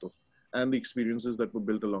human capital and the experiences that were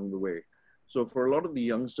built along the way. So for a lot of the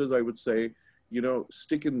youngsters, I would say, you know,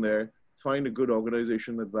 stick in there, find a good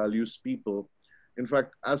organization that values people. In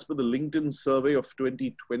fact, as per the LinkedIn survey of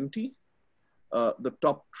 2020, the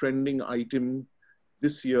top trending item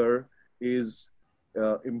this year is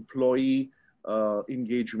employee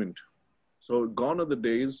engagement. So gone are the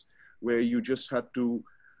days where you just had to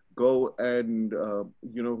go and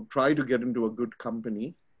you know, try to get into a good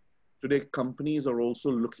company. Today, companies are also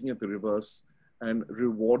looking at the reverse and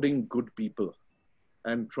rewarding good people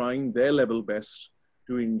and trying their level best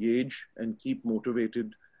to engage and keep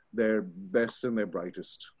motivated their best and their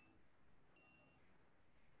brightest.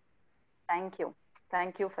 Thank you.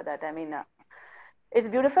 Thank you for that. I mean, it's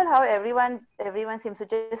beautiful how everyone seems to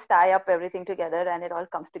just tie up everything together and it all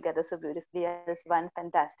comes together so beautifully as one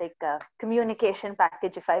fantastic communication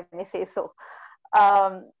package, if I may say so.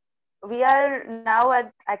 We are now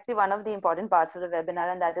at actually one of the important parts of the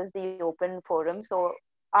webinar, and that is the open forum. So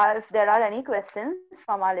if there are any questions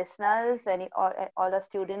from our listeners, all the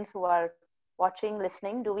students who are watching,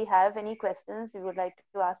 listening, do we have any questions you would like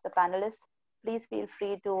to ask the panelists? Please feel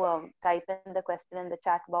free to type in the question in the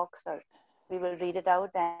chat box, or we will read it out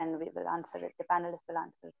and we will answer it. The panelists will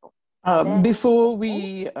answer it. Before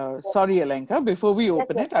we, sorry, Alenka, before we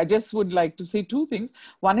open it, I just would like to say two things.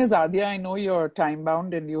 One is, Adya, I know you're time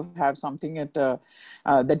bound and you have something at,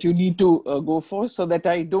 that you need to go for, so that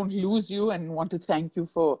I don't lose you, and want to thank you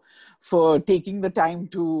for taking the time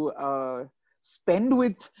to spend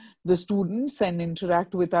with the students and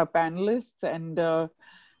interact with our panelists. And,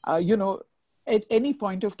 you know, at any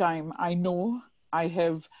point of time, I know I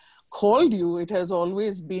have called you, it has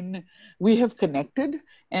always been, we have connected,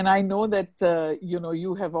 and I know that you know,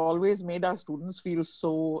 you have always made our students feel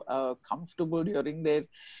so comfortable during their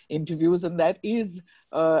interviews, and that is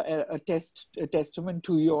a testament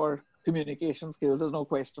to your communication skills. There's no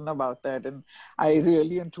question about that, and I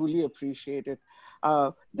really and truly appreciate it.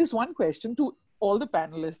 This one question to all the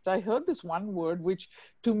panelists, I heard this one word which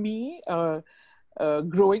to me,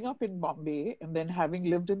 growing up in Bombay and then having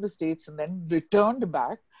lived in the States and then returned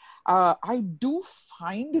back, I do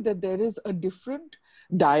find that there is a different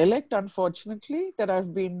dialect, unfortunately, that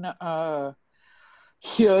I've been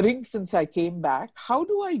hearing since I came back. How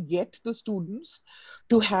do I get the students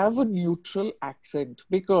to have a neutral accent?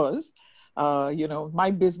 Because, you know,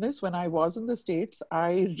 my business, when I was in the States,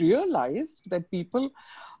 I realized that people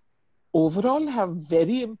overall have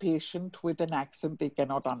very impatient with an accent they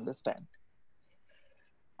cannot understand.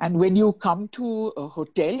 And when you come to a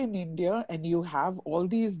hotel in India and you have all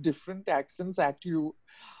these different accents at you,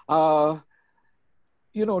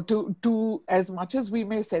 you know, to as much as we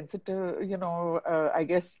may sensitive, you know, I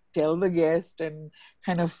guess tell the guest and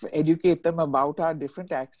kind of educate them about our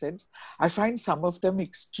different accents, I find some of them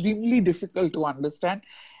extremely difficult to understand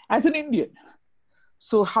as an Indian.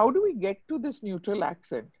 So how do we get to this neutral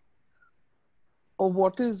accent? Or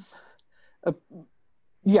what is,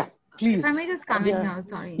 yeah, please. If I may just come in here,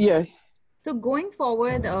 sorry. Yeah. So going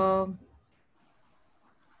forward,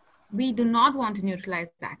 we do not want to neutralize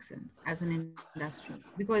accents as an industry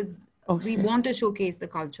because we want to showcase the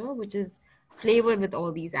culture, which is flavored with all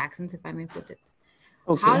these accents, if I may put it.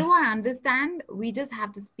 Okay. How do I understand? We just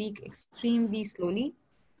have to speak extremely slowly.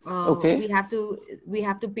 We have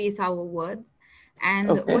to pace our words, and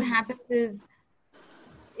what happens is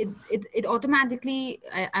it automatically.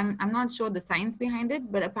 I'm not sure the science behind it,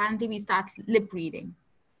 but apparently we start lip reading.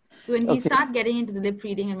 So when we start getting into the lip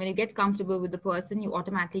reading and when you get comfortable with the person, you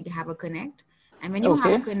automatically have a connect. And when you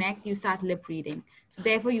have a connect, you start lip reading. So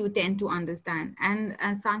therefore you tend to understand. And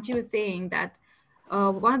as Sanchi was saying that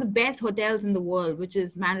one of the best hotels in the world, which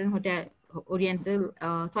is Mandarin Oriental,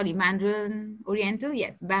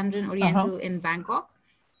 yes, Mandarin Oriental in Bangkok,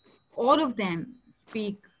 all of them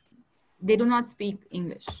they do not speak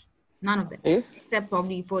English. None of them, except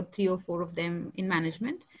probably for 3 or 4 of them in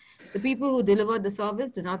management. The people who deliver the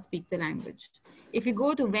service do not speak the language. If you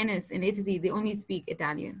go to Venice in Italy, they only speak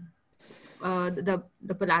Italian. The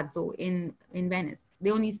Palazzo in Venice,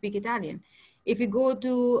 they only speak Italian. If you go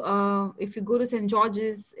to St.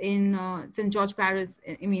 George's in St. George Paris,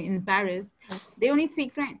 in Paris, they only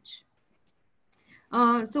speak French.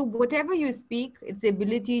 So whatever you speak, it's the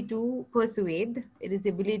ability to persuade. It is the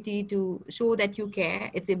ability to show that you care.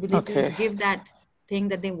 It's the ability to give that thing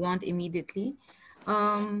that they want immediately.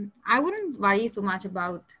 I wouldn't worry so much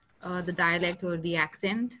about the dialect or the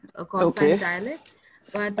accent caused by the dialect,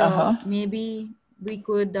 but maybe we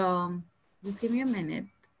could, just give me a minute.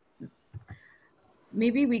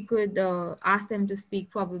 Maybe we could ask them to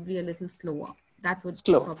speak probably a little slower. That would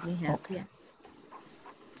probably help, yes.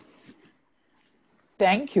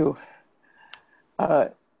 Thank you.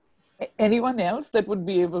 Anyone else that would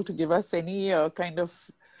be able to give us any kind of,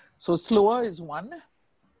 so slower is one?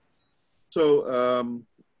 So,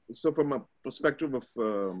 so from a perspective of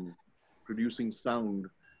producing sound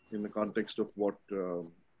in the context of what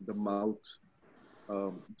the mouth,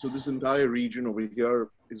 so this entire region over here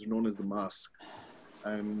is known as the mask,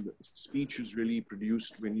 and speech is really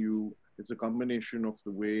produced when it's a combination of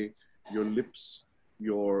the way your lips,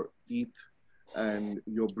 your teeth, and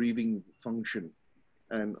your breathing function.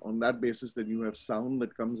 And on that basis, then you have sound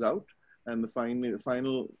that comes out, and the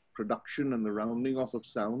final production and the rounding off of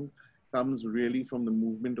sound comes really from the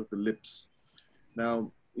movement of the lips.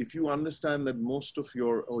 Now, if you understand that most of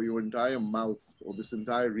your entire mouth or this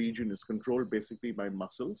entire region is controlled basically by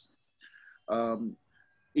muscles,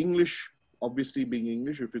 English, obviously being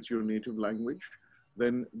English, if it's your native language,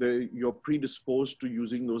 then you're predisposed to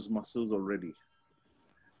using those muscles already.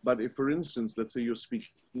 But if, for instance, let's say you're speaking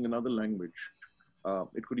another language,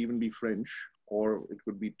 it could even be French or it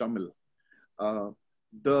could be Tamil.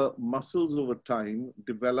 The muscles over time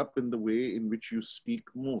develop in the way in which you speak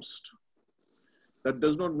most. That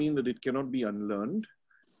does not mean that it cannot be unlearned.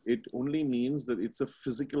 It only means that it's a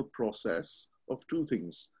physical process of 2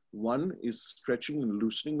 things. 1 is stretching and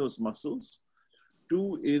loosening those muscles.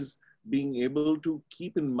 2 is being able to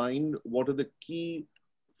keep in mind what are the key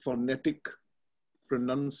phonetic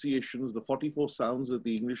pronunciations, the 44 sounds that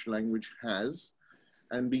the English language has,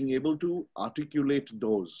 and being able to articulate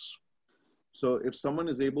those. So if someone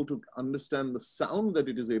is able to understand the sound that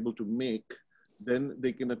it is able to make, then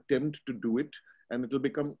they can attempt to do it, and it'll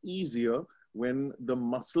become easier when the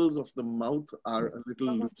muscles of the mouth are a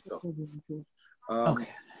little looser.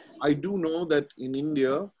 I do know that in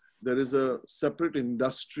India, there is a separate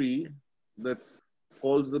industry that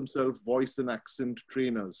calls themselves voice and accent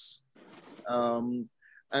trainers. And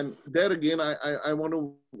there again, I want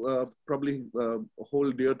to probably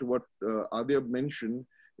hold dear to what Adya mentioned,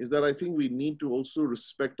 is that I think we need to also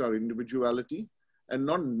respect our individuality and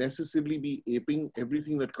not necessarily be aping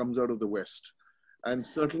everything that comes out of the West. And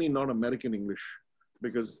certainly not American English,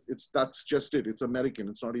 because that's just it. It's American,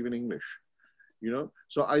 it's not even English, you know?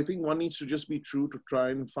 So I think one needs to just be true to try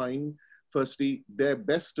and find, firstly, their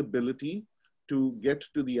best ability to get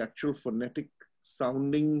to the actual phonetic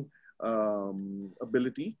sounding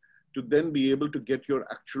ability to then be able to get your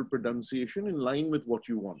actual pronunciation in line with what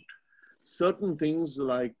you want. Certain things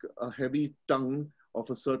like a heavy tongue of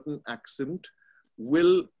a certain accent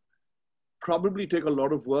will probably take a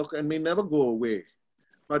lot of work and may never go away.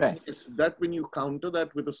 But it's that when you counter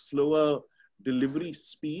that with a slower delivery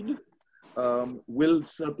speed, will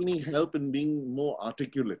certainly help in being more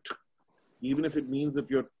articulate, even if it means that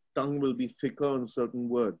your tongue will be thicker on certain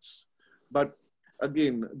words. But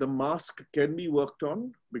again, the mask can be worked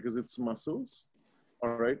on because it's muscles,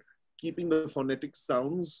 all right? Keeping the phonetic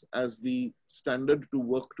sounds as the standard to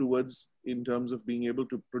work towards in terms of being able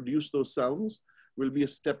to produce those sounds will be a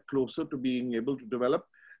step closer to being able to develop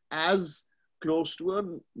as close to a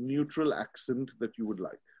neutral accent that you would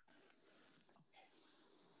like.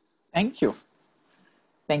 Thank you.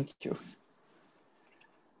 Thank you.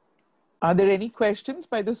 Are there any questions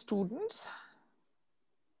by the students?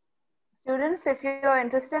 Students, if you're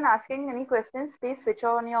interested in asking any questions, please switch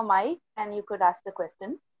on your mic and you could ask the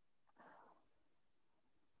question.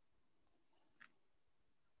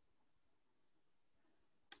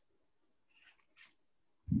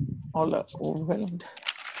 All are overwhelmed.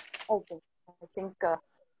 Okay, I think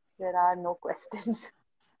there are no questions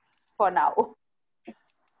for now.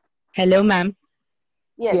 Hello, ma'am.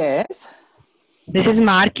 Yes. Yes. This is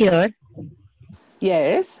Mark here.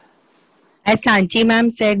 Yes. As Sanchi ma'am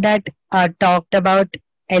said that talked about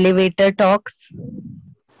elevator talks.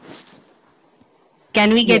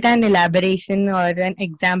 Can we get an elaboration or an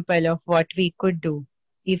example of what we could do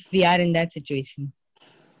if we are in that situation?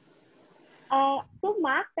 So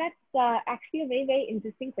Mark, that's actually a very, very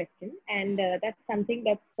interesting question. And that's something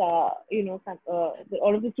that's, all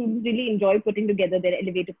of the students really enjoy putting together their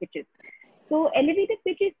elevator pitches. So elevator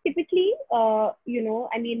pitches typically,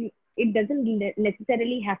 it doesn't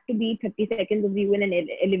necessarily have to be 30 seconds of you in an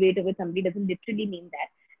elevator with somebody. Doesn't literally mean that.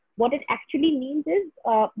 What it actually means is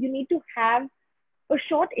you need to have a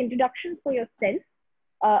short introduction for yourself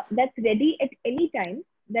that's ready at any time,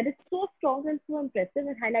 that is so strong and so impressive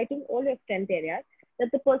and highlighting all your strength areas that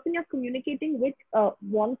the person you're communicating with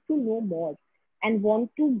wants to know more and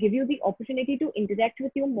wants to give you the opportunity to interact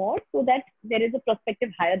with you more so that there is a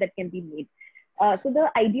prospective hire that can be made. So the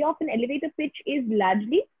idea of an elevator pitch is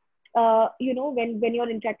largely, when you're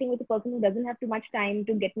interacting with a person who doesn't have too much time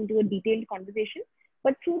to get into a detailed conversation,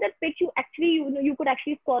 but through that pitch, you actually, you could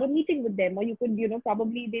actually score a meeting with them, or you could,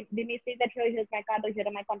 probably they may say that here's my card, or here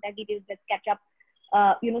are my contact details, let's catch up.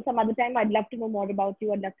 Some other time, I'd love to know more about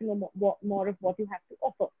you. I'd love to know more of what you have to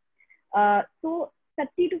offer. So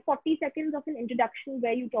 30 to 40 seconds of an introduction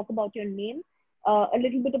where you talk about your name, a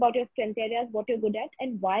little bit about your strength areas, what you're good at,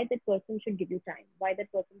 and why that person should give you time, why that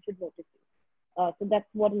person should notice you. So that's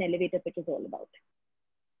what an elevator pitch is all about.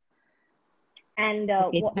 And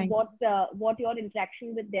what your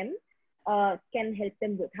interaction with them can help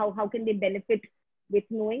them with. How can they benefit with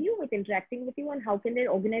knowing you, with interacting with you, and how can their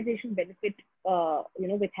organization benefit,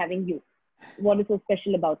 with having you? What is so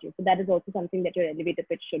special about you? So that is also something that your elevator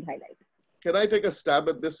pitch should highlight. Can I take a stab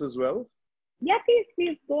at this as well? Yeah,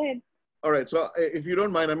 please, go ahead. All right, so if you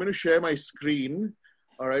don't mind, I'm going to share my screen,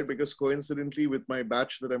 all right, because coincidentally with my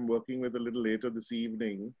batch that I'm working with a little later this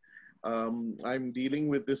evening, I'm dealing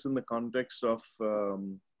with this in the context of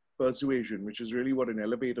persuasion, which is really what an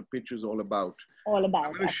elevator pitch is all about. I'm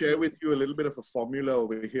going to share with you a little bit of a formula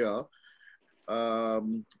over here.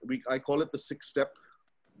 I call it the 6-step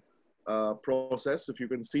process. If you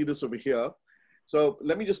can see this over here. So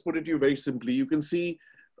let me just put it to you very simply. You can see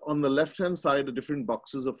on the left-hand side the different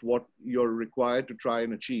boxes of what you're required to try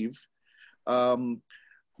and achieve. Now,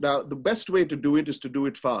 the best way to do it is to do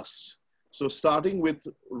it fast. So starting with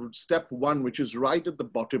step 1, which is right at the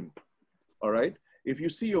bottom, all right? If you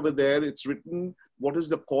see over there, it's written, what is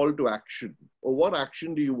the call to action? Or what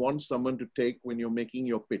action do you want someone to take when you're making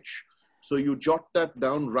your pitch? So you jot that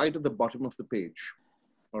down right at the bottom of the page,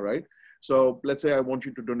 all right? So let's say I want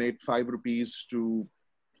you to donate 5 rupees to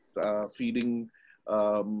feeding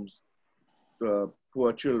poor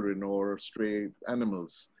children or stray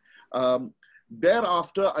animals.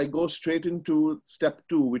 Thereafter, I go straight into step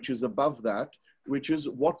 2, which is above that, which is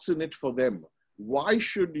what's in it for them. Why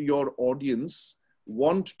should your audience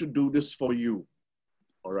want to do this for you?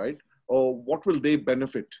 All right. Or what will they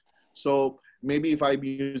benefit? So maybe if I'm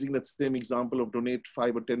using that same example of donate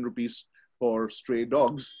 5 or 10 rupees for stray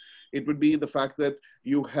dogs, it would be the fact that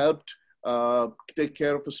you helped take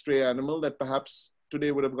care of a stray animal that perhaps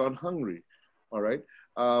today would have gone hungry. All right.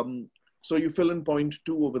 So you fill in point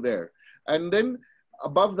 2 over there. And then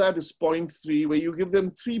above that is point 3, where you give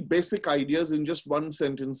them 3 basic ideas in just 1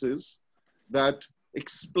 sentences that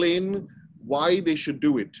explain why they should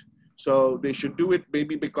do it. So they should do it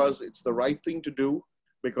maybe because it's the right thing to do,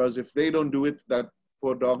 because if they don't do it, that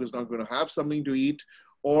poor dog is not going to have something to eat,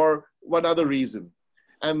 or what other reason.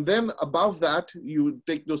 And then above that, you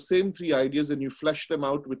take those same 3 ideas and you flesh them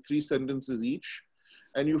out with 3 sentences each.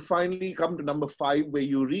 And you finally come to number 5, where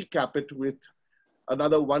you recap it with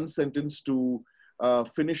another 1 sentence to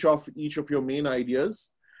finish off each of your main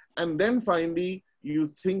ideas. And then finally, you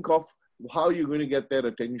think of how you're going to get their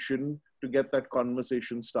attention to get that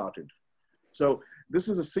conversation started. So this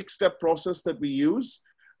is a 6-step process that we use.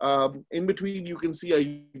 In between, you can see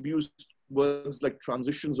I've used words like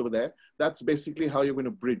transitions over there. That's basically how you're going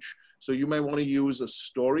to bridge. So you may want to use a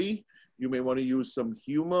story. You may want to use some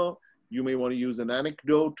humor. You may want to use an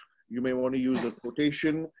anecdote. You may want to use a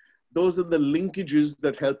quotation. Those are the linkages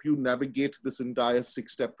that help you navigate this entire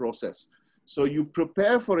 6-step process. So you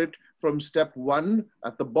prepare for it from step 1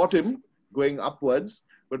 at the bottom, going upwards.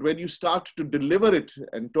 But when you start to deliver it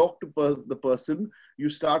and talk to the person, you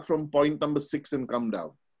start from point number 6 and come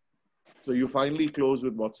down. So you finally close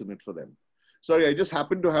with what's in it for them. Sorry, I just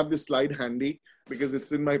happened to have this slide handy because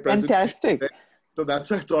it's in my presentation. Fantastic. So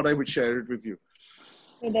that's why I thought I would share it with you.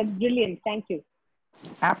 Oh, that's brilliant. Thank you.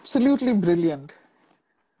 Absolutely brilliant.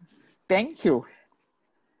 Thank you.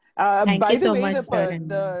 Thank By you the so way,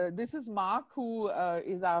 much, this is Mark, who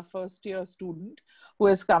is our first-year student, who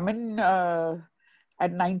has come in at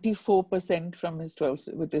 94% from his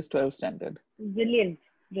 12th standard. Brilliant.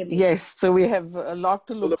 Brilliant. Yes, so we have a lot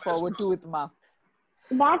to look forward to with Mark.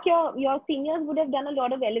 Mark, your seniors would have done a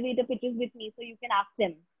lot of elevator pitches with me, so you can ask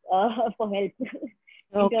them for help.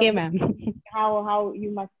 Okay, ma'am. How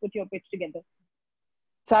you must put your pitch together.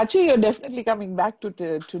 Sachi, you're definitely coming back to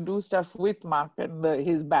do stuff with Mark and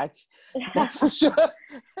his batch. That's for sure.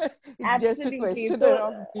 It's just a question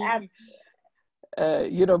of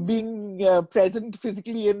being, being present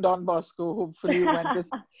physically in Don Bosco, hopefully, when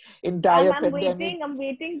this entire pandemic. I'm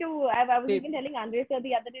waiting to, I was even telling Andre sir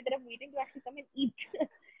the other day that I'm waiting to actually come and eat.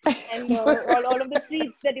 And all of the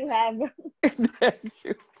treats that you have. Thank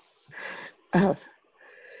you.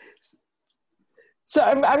 So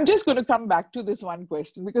I'm just going to come back to this one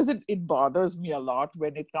question because it bothers me a lot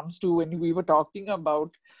when it comes to when we were talking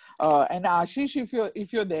about, and Ashish,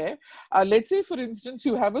 if you're there, let's say, for instance,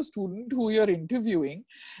 you have a student who you're interviewing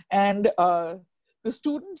and the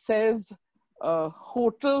student says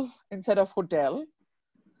hotel instead of hotel,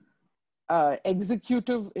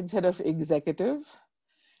 executive instead of executive,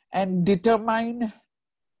 and determine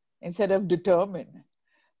instead of determine.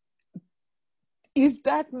 Is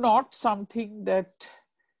that not something that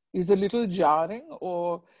is a little jarring,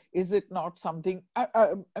 or is it not something,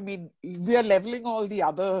 I mean, we are leveling all the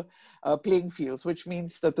other playing fields, which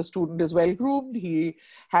means that the student is well-groomed, he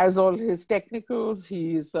has all his technicals,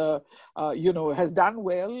 he's, has done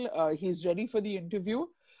well, he's ready for the interview.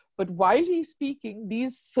 But while he's speaking,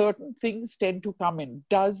 these certain things tend to come in.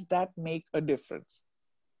 Does that make a difference?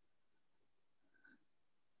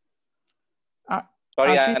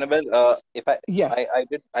 Sorry, Annabelle, if I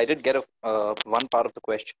did get one part of the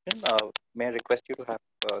question. May I request you to have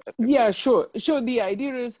that? Yeah, sure. The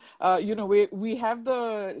idea is, we have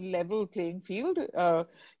the level playing field.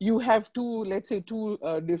 You have let's say two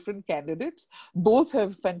different candidates. Both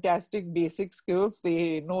have fantastic basic skills.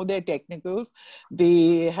 They know their technicals.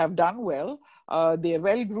 They have done well. They are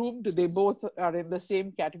well groomed. They both are in the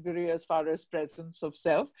same category as far as presence of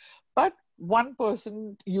self. But one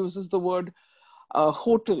person uses the word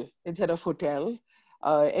hotel instead of hotel,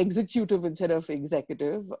 executive instead of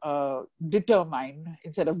executive, determine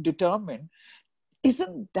instead of determine. Does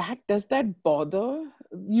that bother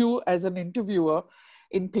you as an interviewer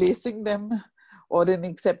in placing them or in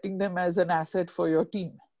accepting them as an asset for your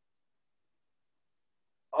team?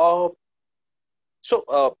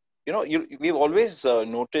 We've always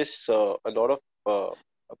noticed a lot of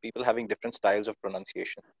people having different styles of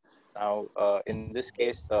pronunciation. Now, in this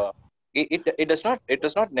case, it does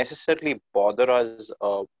not necessarily bother us,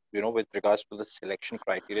 with regards to the selection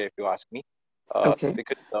criteria, if you ask me,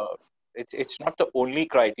 because it's not the only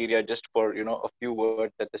criteria just for a few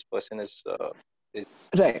words that this person is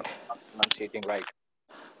right pronunciating right.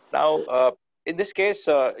 Now, in this case,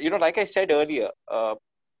 like I said earlier,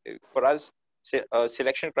 for us,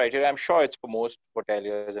 selection criteria, I'm sure it's for most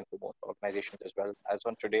hoteliers and for most organizations as well as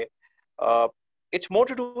on today. It's more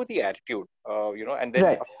to do with the attitude, and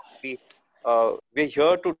then we're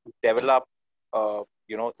here to develop, the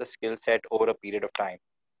skill set over a period of time.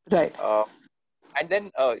 Right. And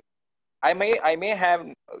then I may have,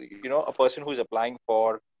 a person who's applying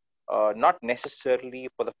for, not necessarily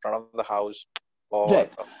for the front of the house, or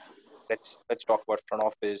let's talk about front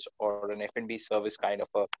office or an F&B service kind of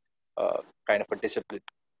a discipline.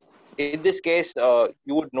 In this case,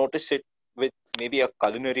 you would notice it with maybe a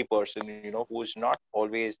culinary person, who's not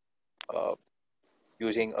always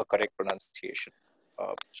using a correct pronunciation.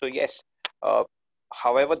 So yes,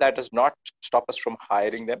 however, that does not stop us from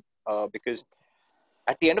hiring them, because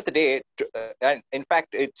at the end of the day, and in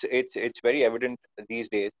fact, it's very evident these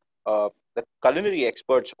days. the culinary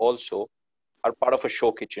experts also are part of a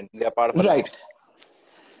show kitchen. They are part of a Right. life.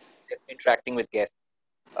 They're interacting with guests.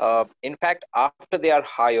 In fact, after they are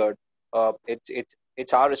hired,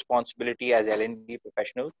 it's our responsibility as L&D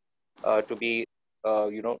professionals to be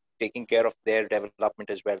taking care of their development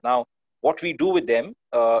as well. Now, what we do with them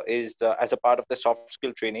is as a part of the soft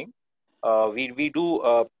skill training, we do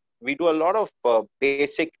a lot of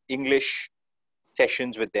basic English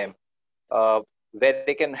sessions with them, where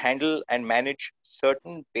they can handle and manage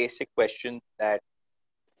certain basic questions that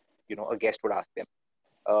a guest would ask them.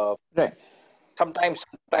 Right. Sometimes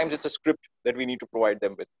it's a script that we need to provide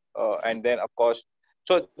them with, and then of course,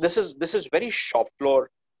 so this is very shop floor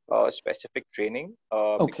specific training,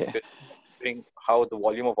 Okay. because considering how the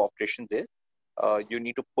volume of operations is, you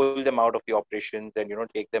need to pull them out of the operations and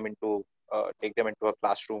take them into a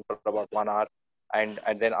classroom for about 1 hour, and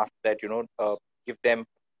then after that give them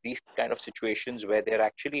these kind of situations where they're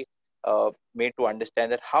actually made to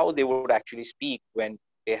understand that how they would actually speak when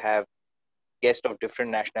they have guests of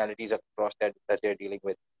different nationalities across that they're dealing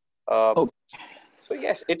with. Oh. So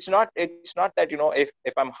yes, it's not that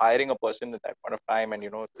if I'm hiring a person at that point of time and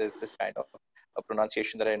there's this kind of a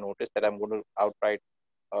pronunciation that I noticed, that I'm going to outright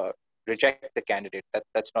reject the candidate.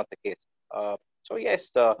 That's not the case. So yes,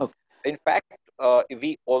 Okay. in fact,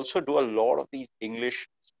 we also do a lot of these English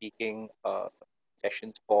speaking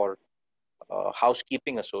sessions for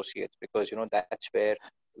housekeeping associates, because that's where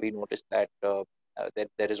we noticed that that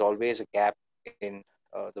there is always a gap in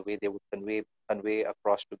the way they would convey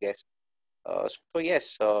across to guests. So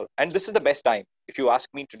yes, and this is the best time. If you ask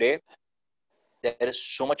me today, there is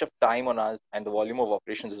so much of time on us, and the volume of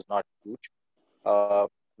operations is not huge.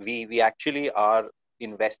 We actually are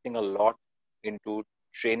investing a lot into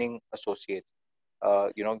training associates,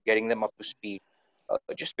 getting them up to speed,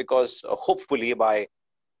 just because hopefully by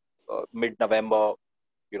mid-November,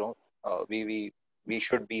 we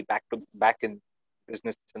should be back in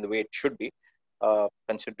business in the way it should be,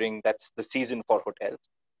 considering that's the season for hotels.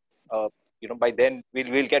 By then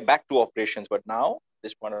we'll get back to operations. But now,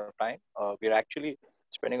 this point of time, we're actually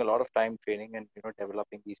spending a lot of time training and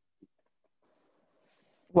developing these people.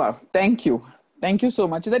 Wow, thank you. Thank you so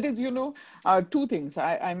much. That is, two things.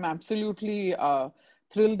 I'm absolutely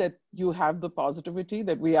thrilled that you have the positivity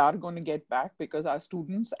that we are going to get back, because our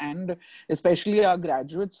students and especially our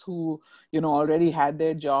graduates who, already had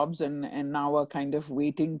their jobs and now are kind of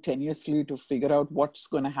waiting tenuously to figure out what's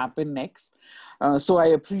going to happen next. So I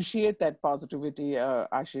appreciate that positivity,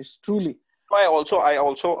 Ashish, truly. I also,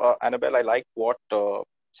 Annabelle, I like what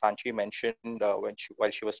Sanchi mentioned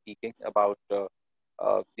while she was speaking about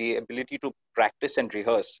the ability to practice and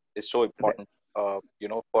rehearse is so important,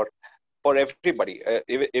 for everybody.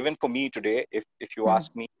 Even for me today, if you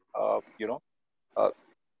ask me,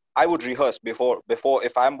 I would rehearse before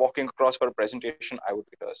if I'm walking across for a presentation, I would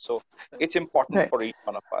rehearse. So it's important for each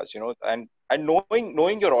one of us, and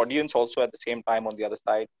knowing your audience also at the same time on the other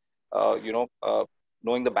side,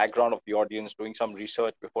 knowing the background of the audience, doing some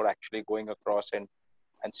research before actually going across and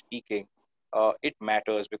speaking. It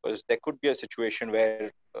matters, because there could be a situation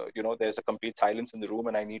where there's a complete silence in the room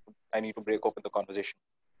and I need to break open the conversation.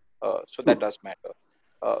 So that does matter.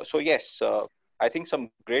 So yes, I think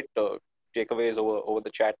some great takeaways over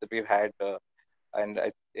the chat that we've had, and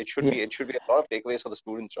it should be a lot of takeaways for the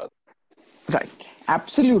students rather. Right,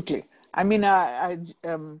 absolutely. I mean, I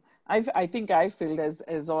think I filled,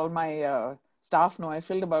 as all my staff know, I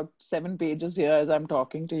filled about 7 pages here as I'm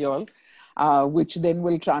talking to you all, which then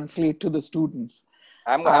will translate to the students.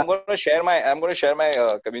 I'm going to share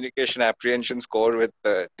my communication apprehension score with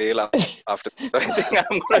Dale after. I think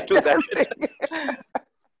I'm going to do that.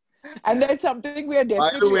 And that's something we are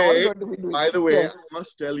definitely all going to be doing. By the way, yes. I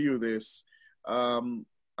must tell you this.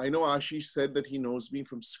 I know Ashish said that he knows me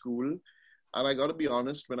from school, and I got to be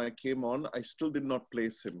honest. When I came on, I still did not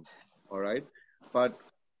place him. All right, but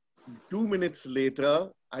 2 minutes later,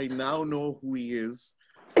 I now know who he is.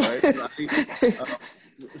 Right.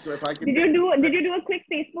 So if I can. Did you do a quick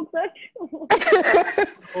Facebook search?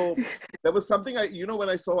 Oh, there was something when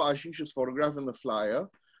I saw Ashish's photograph in the flyer.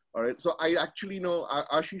 All right. So I actually know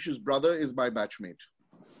Ashish's brother is my batchmate.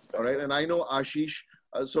 All right. And I know Ashish.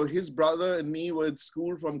 So his brother and me were at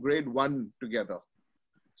school from grade 1 together.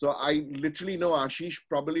 So I literally know Ashish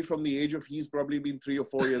probably from the age of, he's probably been 3 or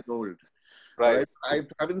 4 years old. Right. I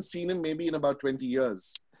haven't seen him maybe in about 20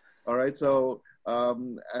 years. All right. So,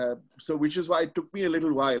 which is why it took me a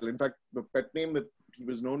little while. In fact, the pet name that he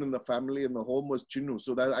was known in the family and the home was Chinnu.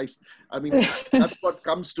 So that I mean, that's what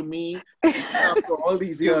comes to me after all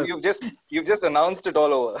these years. You've just announced it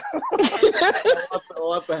all over.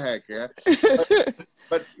 What the heck, yeah.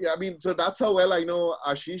 But yeah, I mean, so that's how well I know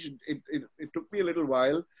Ashish. It took me a little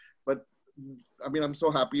while, but I mean, I'm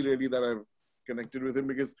so happy really that I've connected with him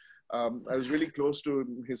because I was really close to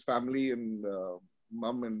his family and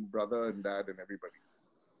mom and brother and dad and everybody.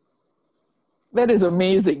 That is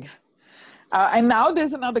amazing. And now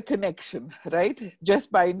there's another connection, right?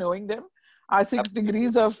 Just by knowing them. Our 6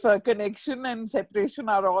 degrees of connection and separation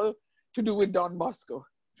are all to do with Don Bosco.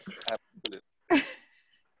 Absolutely.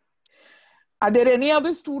 Are there any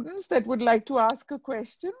other students that would like to ask a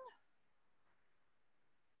question?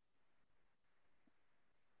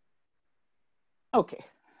 Okay.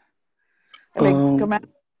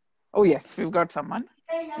 Oh, yes, we've got someone.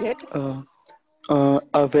 Yes.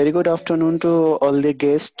 A very good afternoon to all the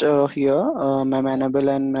guests here, Ma'am Annabelle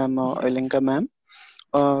and Ma'am Elenka ma'am.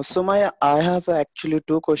 I have actually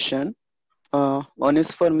 2 questions. One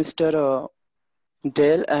is for Mr.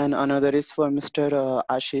 Dale and another is for Mr.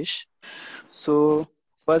 Ashish. So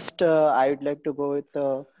first, I would like to go with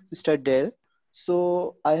Mr. Dale.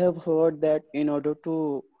 So I have heard that in order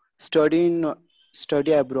to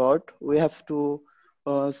study abroad, we have to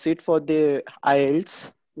sit for the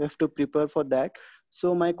IELTS. We have to prepare for that.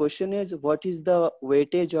 So my question is, what is the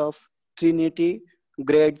weightage of Trinity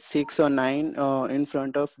grade 6 or 9 in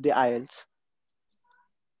front of the IELTS?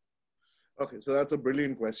 Okay, so that's a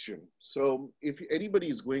brilliant question. So if anybody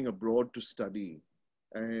is going abroad to study,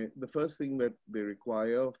 the first thing that they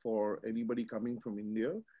require for anybody coming from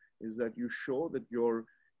India is that you show that your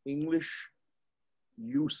English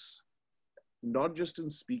use, not just in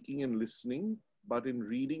speaking and listening, but in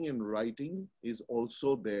reading and writing is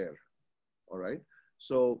also there. All right.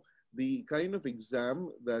 So the kind of exam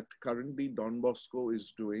that currently Don Bosco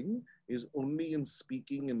is doing is only in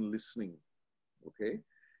speaking and listening. Okay.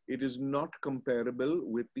 It is not comparable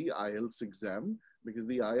with the IELTS exam because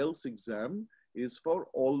the IELTS exam is for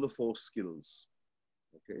all the 4 skills.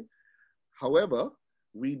 Okay. However,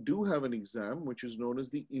 we do have an exam which is known as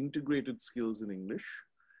the integrated skills in English.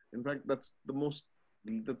 In fact, that's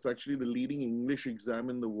actually the leading English exam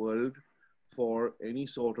in the world for any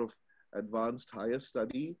sort of advanced higher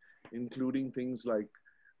study, including things like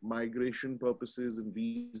migration purposes and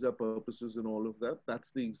visa purposes and all of that.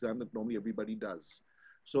 That's the exam that normally everybody does.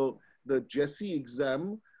 So the Jesse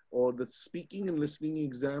exam or the speaking and listening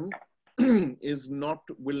exam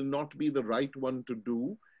will not be the right one to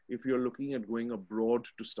do if you're looking at going abroad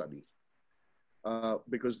to study.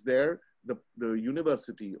 Because there, the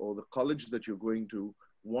university or the college that you're going to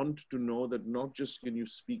want to know that not just can you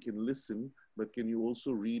speak and listen, but can you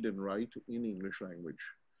also read and write in English language.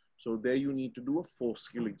 So there you need to do a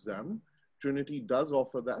 4-skill exam. Trinity does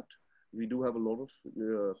offer that. We do have a lot of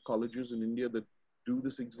colleges in India that do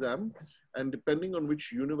this exam. And depending on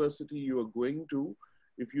which university you are going to,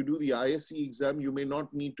 if you do the ISE exam, you may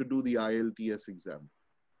not need to do the IELTS exam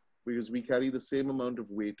because we carry the same amount of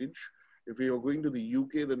weightage. If you're going to the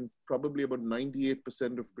UK, then probably about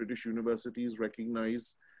 98% of British universities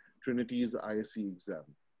recognize Trinity's ISE exam.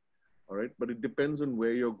 All right, but it depends on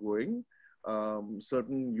where you're going.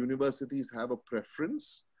 Certain universities have a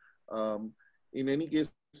preference. In any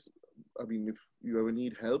case, I mean, if you ever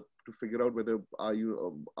need help to figure out whether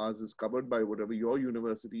ours is covered by whatever your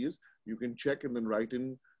university is, you can check and then write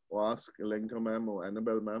in or ask Elenka ma'am or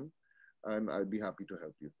Annabelle ma'am, and I'd be happy to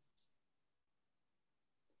help you.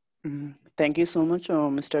 Thank you so much,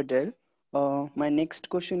 Mr. Dell. My next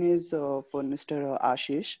question is for Mr.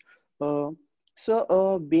 Ashish.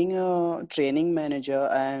 Being a training manager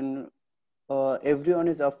and everyone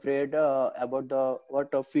is afraid about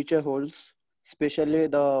what the future holds, especially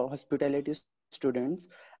the hospitality students.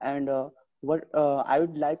 And I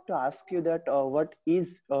would like to ask you that what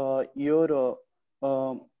is your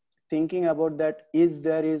thinking about that? Is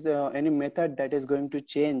there any method that is going to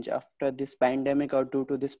change after this pandemic or due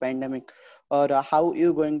to this pandemic, or how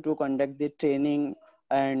you going to conduct the training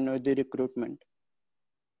and the recruitment?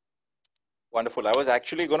 Wonderful. I was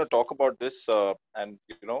actually going to talk about this, and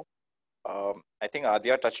I think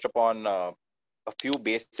Adya touched upon a few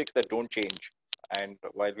basics that don't change. And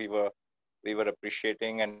while we were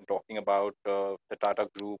appreciating and talking about the Tata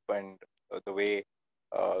Group and the way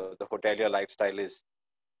the hotelier lifestyle is.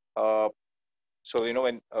 So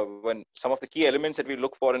when some of the key elements that we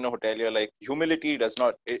look for in a hotelier, like humility, does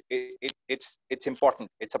not it's important.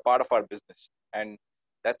 It's a part of our business, and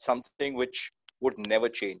that's something which would never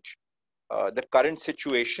change. The current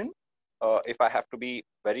situation, if I have to be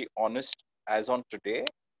very honest, as on today,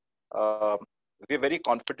 we're very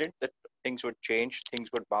confident that things would change, things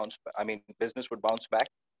would bounce. I mean, business would bounce back.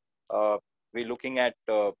 We're looking at,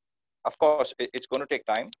 of course, it's going to take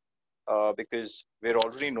time because we're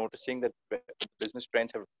already noticing that business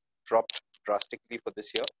trends have dropped drastically for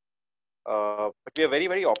this year. But we are very,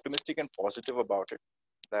 very optimistic and positive about it,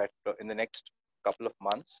 that in the next couple of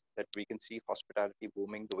months that we can see hospitality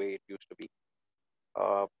booming the way it used to be.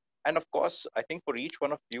 And of course, I think for each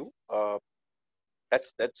one of you,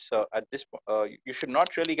 that's at this point, you should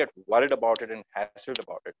not really get worried about it and hassled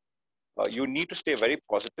about it. You need to stay very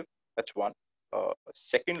positive. That's one.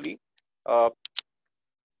 Secondly,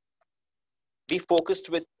 be focused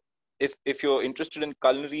with, if you're interested in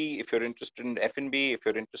culinary, if you're interested in F&B, if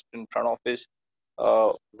you're interested in front office,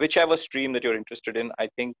 whichever stream that you're interested in, I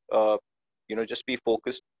think, just be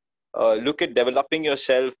focused. Look at developing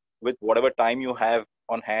yourself with whatever time you have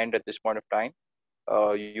on hand at this point of time.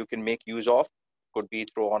 You can make use of, could be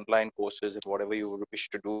through online courses and whatever you wish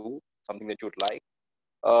to do, something that you'd like.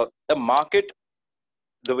 The market,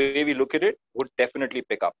 the way we look at it, would definitely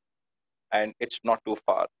pick up, and it's not too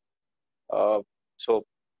far. So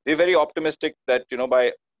we're very optimistic that,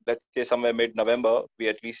 by, let's say, somewhere mid-November, we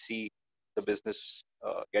at least see the business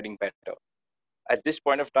getting better. At this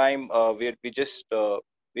point of time,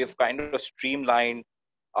 we've kind of streamlined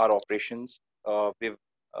our operations. We've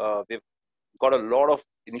got a lot of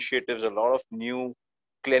initiatives, a lot of new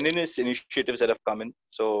cleanliness initiatives that have come in.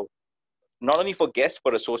 So not only for guests,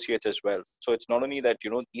 for associates as well. So it's not only that,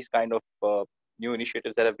 these kind of new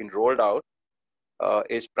initiatives that have been rolled out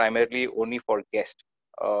is primarily only for guests.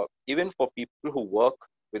 Even for people who work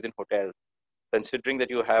within hotels, considering that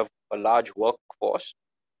you have a large workforce,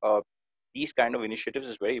 these kind of initiatives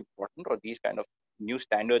is very important, or these kind of new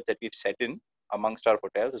standards that we've set in amongst our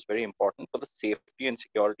hotels is very important for the safety and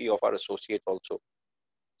security of our associates also.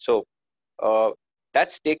 So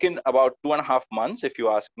that's taken about 2.5 months, if you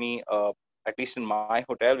ask me. At least in my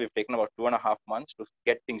hotel, we've taken about 2.5 months to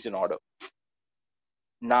get things in order.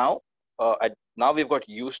 Now we've got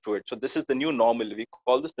used to it. So this is the new normal. We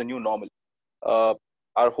call this the new normal.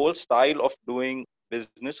 Our whole style of doing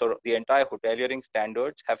business, or the entire hoteliering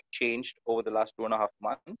standards, have changed over the last 2.5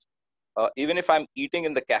 months. Even if I'm eating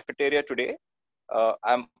in the cafeteria today,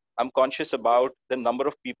 I'm conscious about the number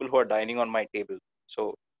of people who are dining on my table.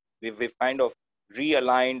 So we've kind of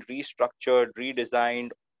realigned, restructured, redesigned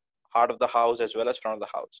heart of the house as well as front of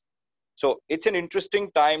the house. So it's an interesting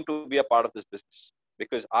time to be a part of this business,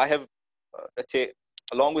 because I have, let's say,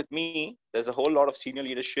 along with me, there's a whole lot of senior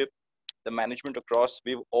leadership, the management across.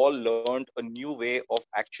 We've all learned a new way of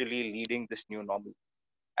actually leading this new normal.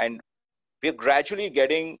 And we're gradually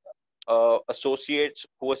getting associates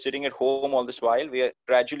who are sitting at home all this while, we are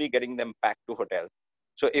gradually getting them back to hotels.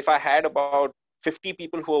 So if I had about 50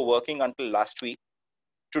 people who were working until last week,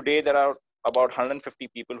 today there are about 150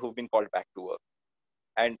 people who've been called back to work.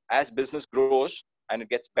 And as business grows and it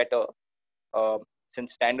gets better,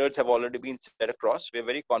 since standards have already been set across, we're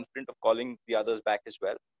very confident of calling the others back as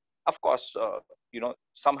well. Of course,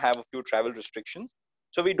 some have a few travel restrictions.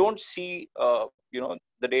 So we don't see,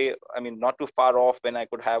 the day, not too far off, when I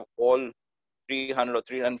could have all 300 or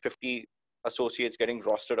 350 associates getting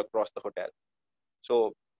rostered across the hotel.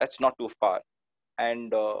 So that's not too far.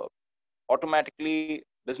 And automatically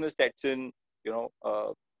business sets in,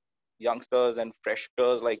 youngsters and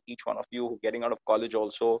freshers like each one of you who are getting out of college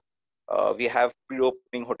also. We have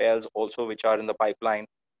pre-opening hotels also, which are in the pipeline.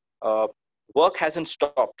 Work hasn't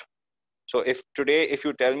stopped. So if today, if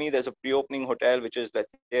you tell me there's a pre-opening hotel, which is, let's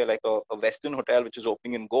say, like a Western hotel, which is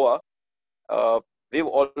opening in Goa, we've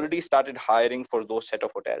already started hiring for those set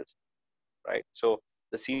of hotels, right? So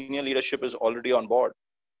the senior leadership is already on board.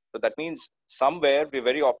 So that means somewhere we're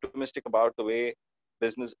very optimistic about the way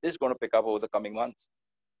business is going to pick up over the coming months.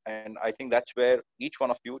 And I think that's where each one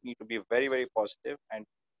of you need to be very, very positive and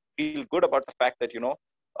feel good about the fact that,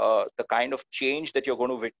 the kind of change that you're going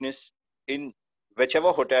to witness in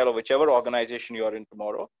whichever hotel or whichever organization you're in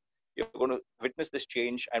tomorrow, you're going to witness this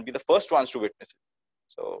change and be the first ones to witness it.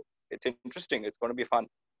 So it's interesting. It's going to be fun.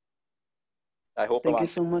 I hope. Thank you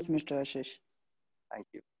so much, Mr. Ashish. Thank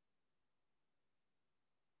you.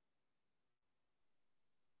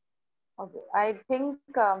 Okay, I think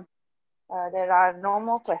there are no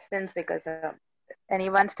more questions, because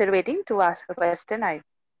anyone still waiting to ask a question?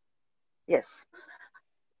 Yes,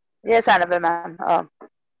 Annabelle ma'am.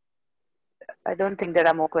 I don't think there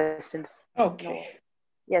are more questions. Okay. No.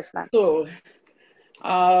 Yes, ma'am. So,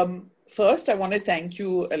 first, I want to thank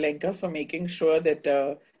you, Alenka, for making sure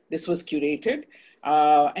that this was curated.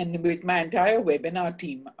 And with my entire webinar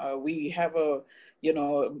team, we have a,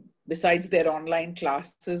 besides their online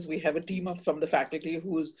classes, we have a team from the faculty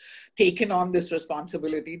who's taken on this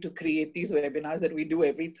responsibility to create these webinars that we do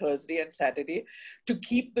every Thursday and Saturday to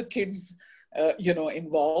keep the kids,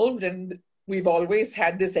 involved. And we've always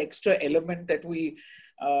had this extra element that we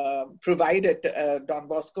provide at Don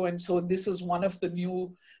Bosco. And so this is one of the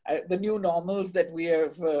new normals that we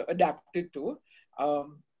have adapted to.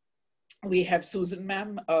 We have Susan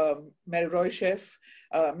ma'am, Melroy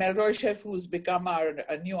Chef, who's become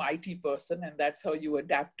a new IT person, and that's how you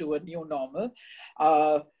adapt to a new normal.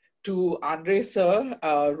 To Andre sir,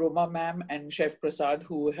 Roma ma'am, and Chef Prasad,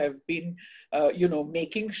 who have been,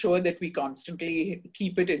 making sure that we constantly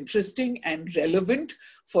keep it interesting and relevant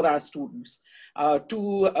for our students.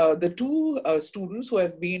 To the two students who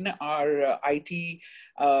have been our IT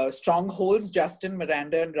strongholds, Justin,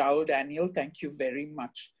 Miranda, and Raul Daniel, thank you very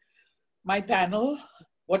much. My panel,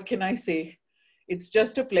 what can I say? It's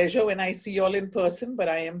just a pleasure when I see you all in person, but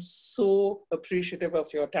I am so appreciative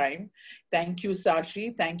of your time. Thank you,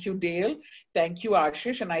 Sashi. Thank you, Dale. Thank you,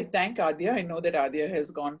 Ashish. And I thank Adya. I know that Adya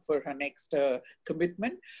has gone for her next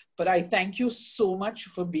commitment, but I thank you so much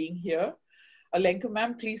for being here. Alenka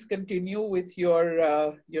ma'am, please continue with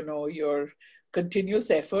your, your continuous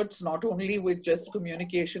efforts, not only with just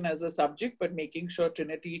communication as a subject, but making sure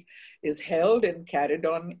Trinity is held and carried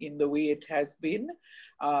on in the way it has been.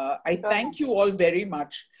 I thank you all very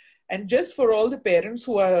much. And just for all the parents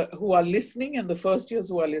who are listening and the first years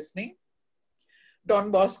who are listening,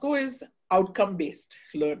 Don Bosco is outcome-based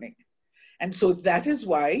learning. And so that is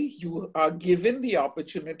why you are given the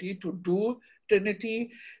opportunity to do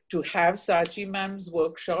Trinity, to have Sachi ma'am's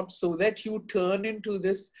workshops, so that you turn into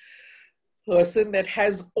this person that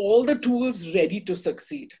has all the tools ready to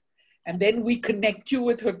succeed. And then we connect you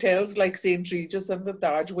with hotels like St. Regis and the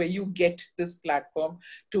Taj, where you get this platform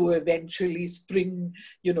to eventually spring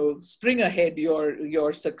ahead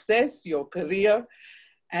your success, your career.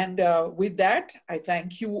 And with that, I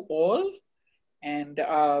thank you all and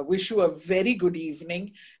wish you a very good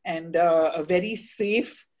evening and a very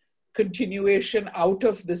safe continuation out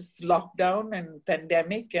of this lockdown and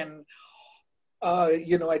pandemic. And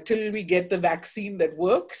until we get the vaccine that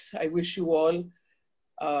works, I wish you all,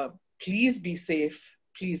 please be safe,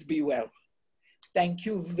 please be well. Thank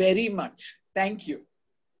you very much. Thank you.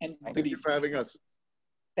 And thank you for having us.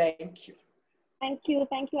 Thank you. Thank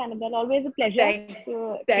you, Annabelle. Always a pleasure thank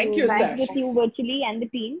you, work with you virtually and the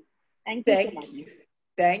team. Thank you so much.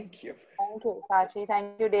 Thank you. Thank you, Sachi.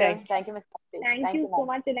 Thank you, Dale. Thank you, Ms. Sachi. Thank you so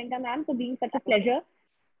much, Alenka ma'am, for being such a pleasure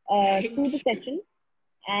through the session.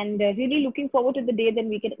 And really looking forward to the day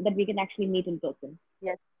that we can actually meet in person.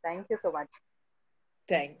 Yes, thank you so much.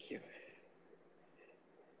 Thank you.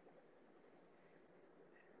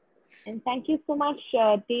 And thank you so much,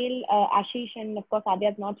 Dale, Ashish, and of course,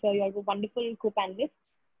 Adya is not here. You are a wonderful co-panelists.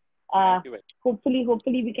 Hopefully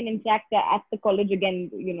we can interact at the college again,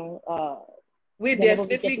 We're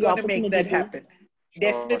definitely going to make that happen.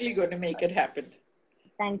 Definitely going to make it happen.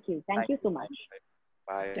 Thank you. Thank you so much.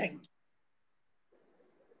 Bye. Thank you.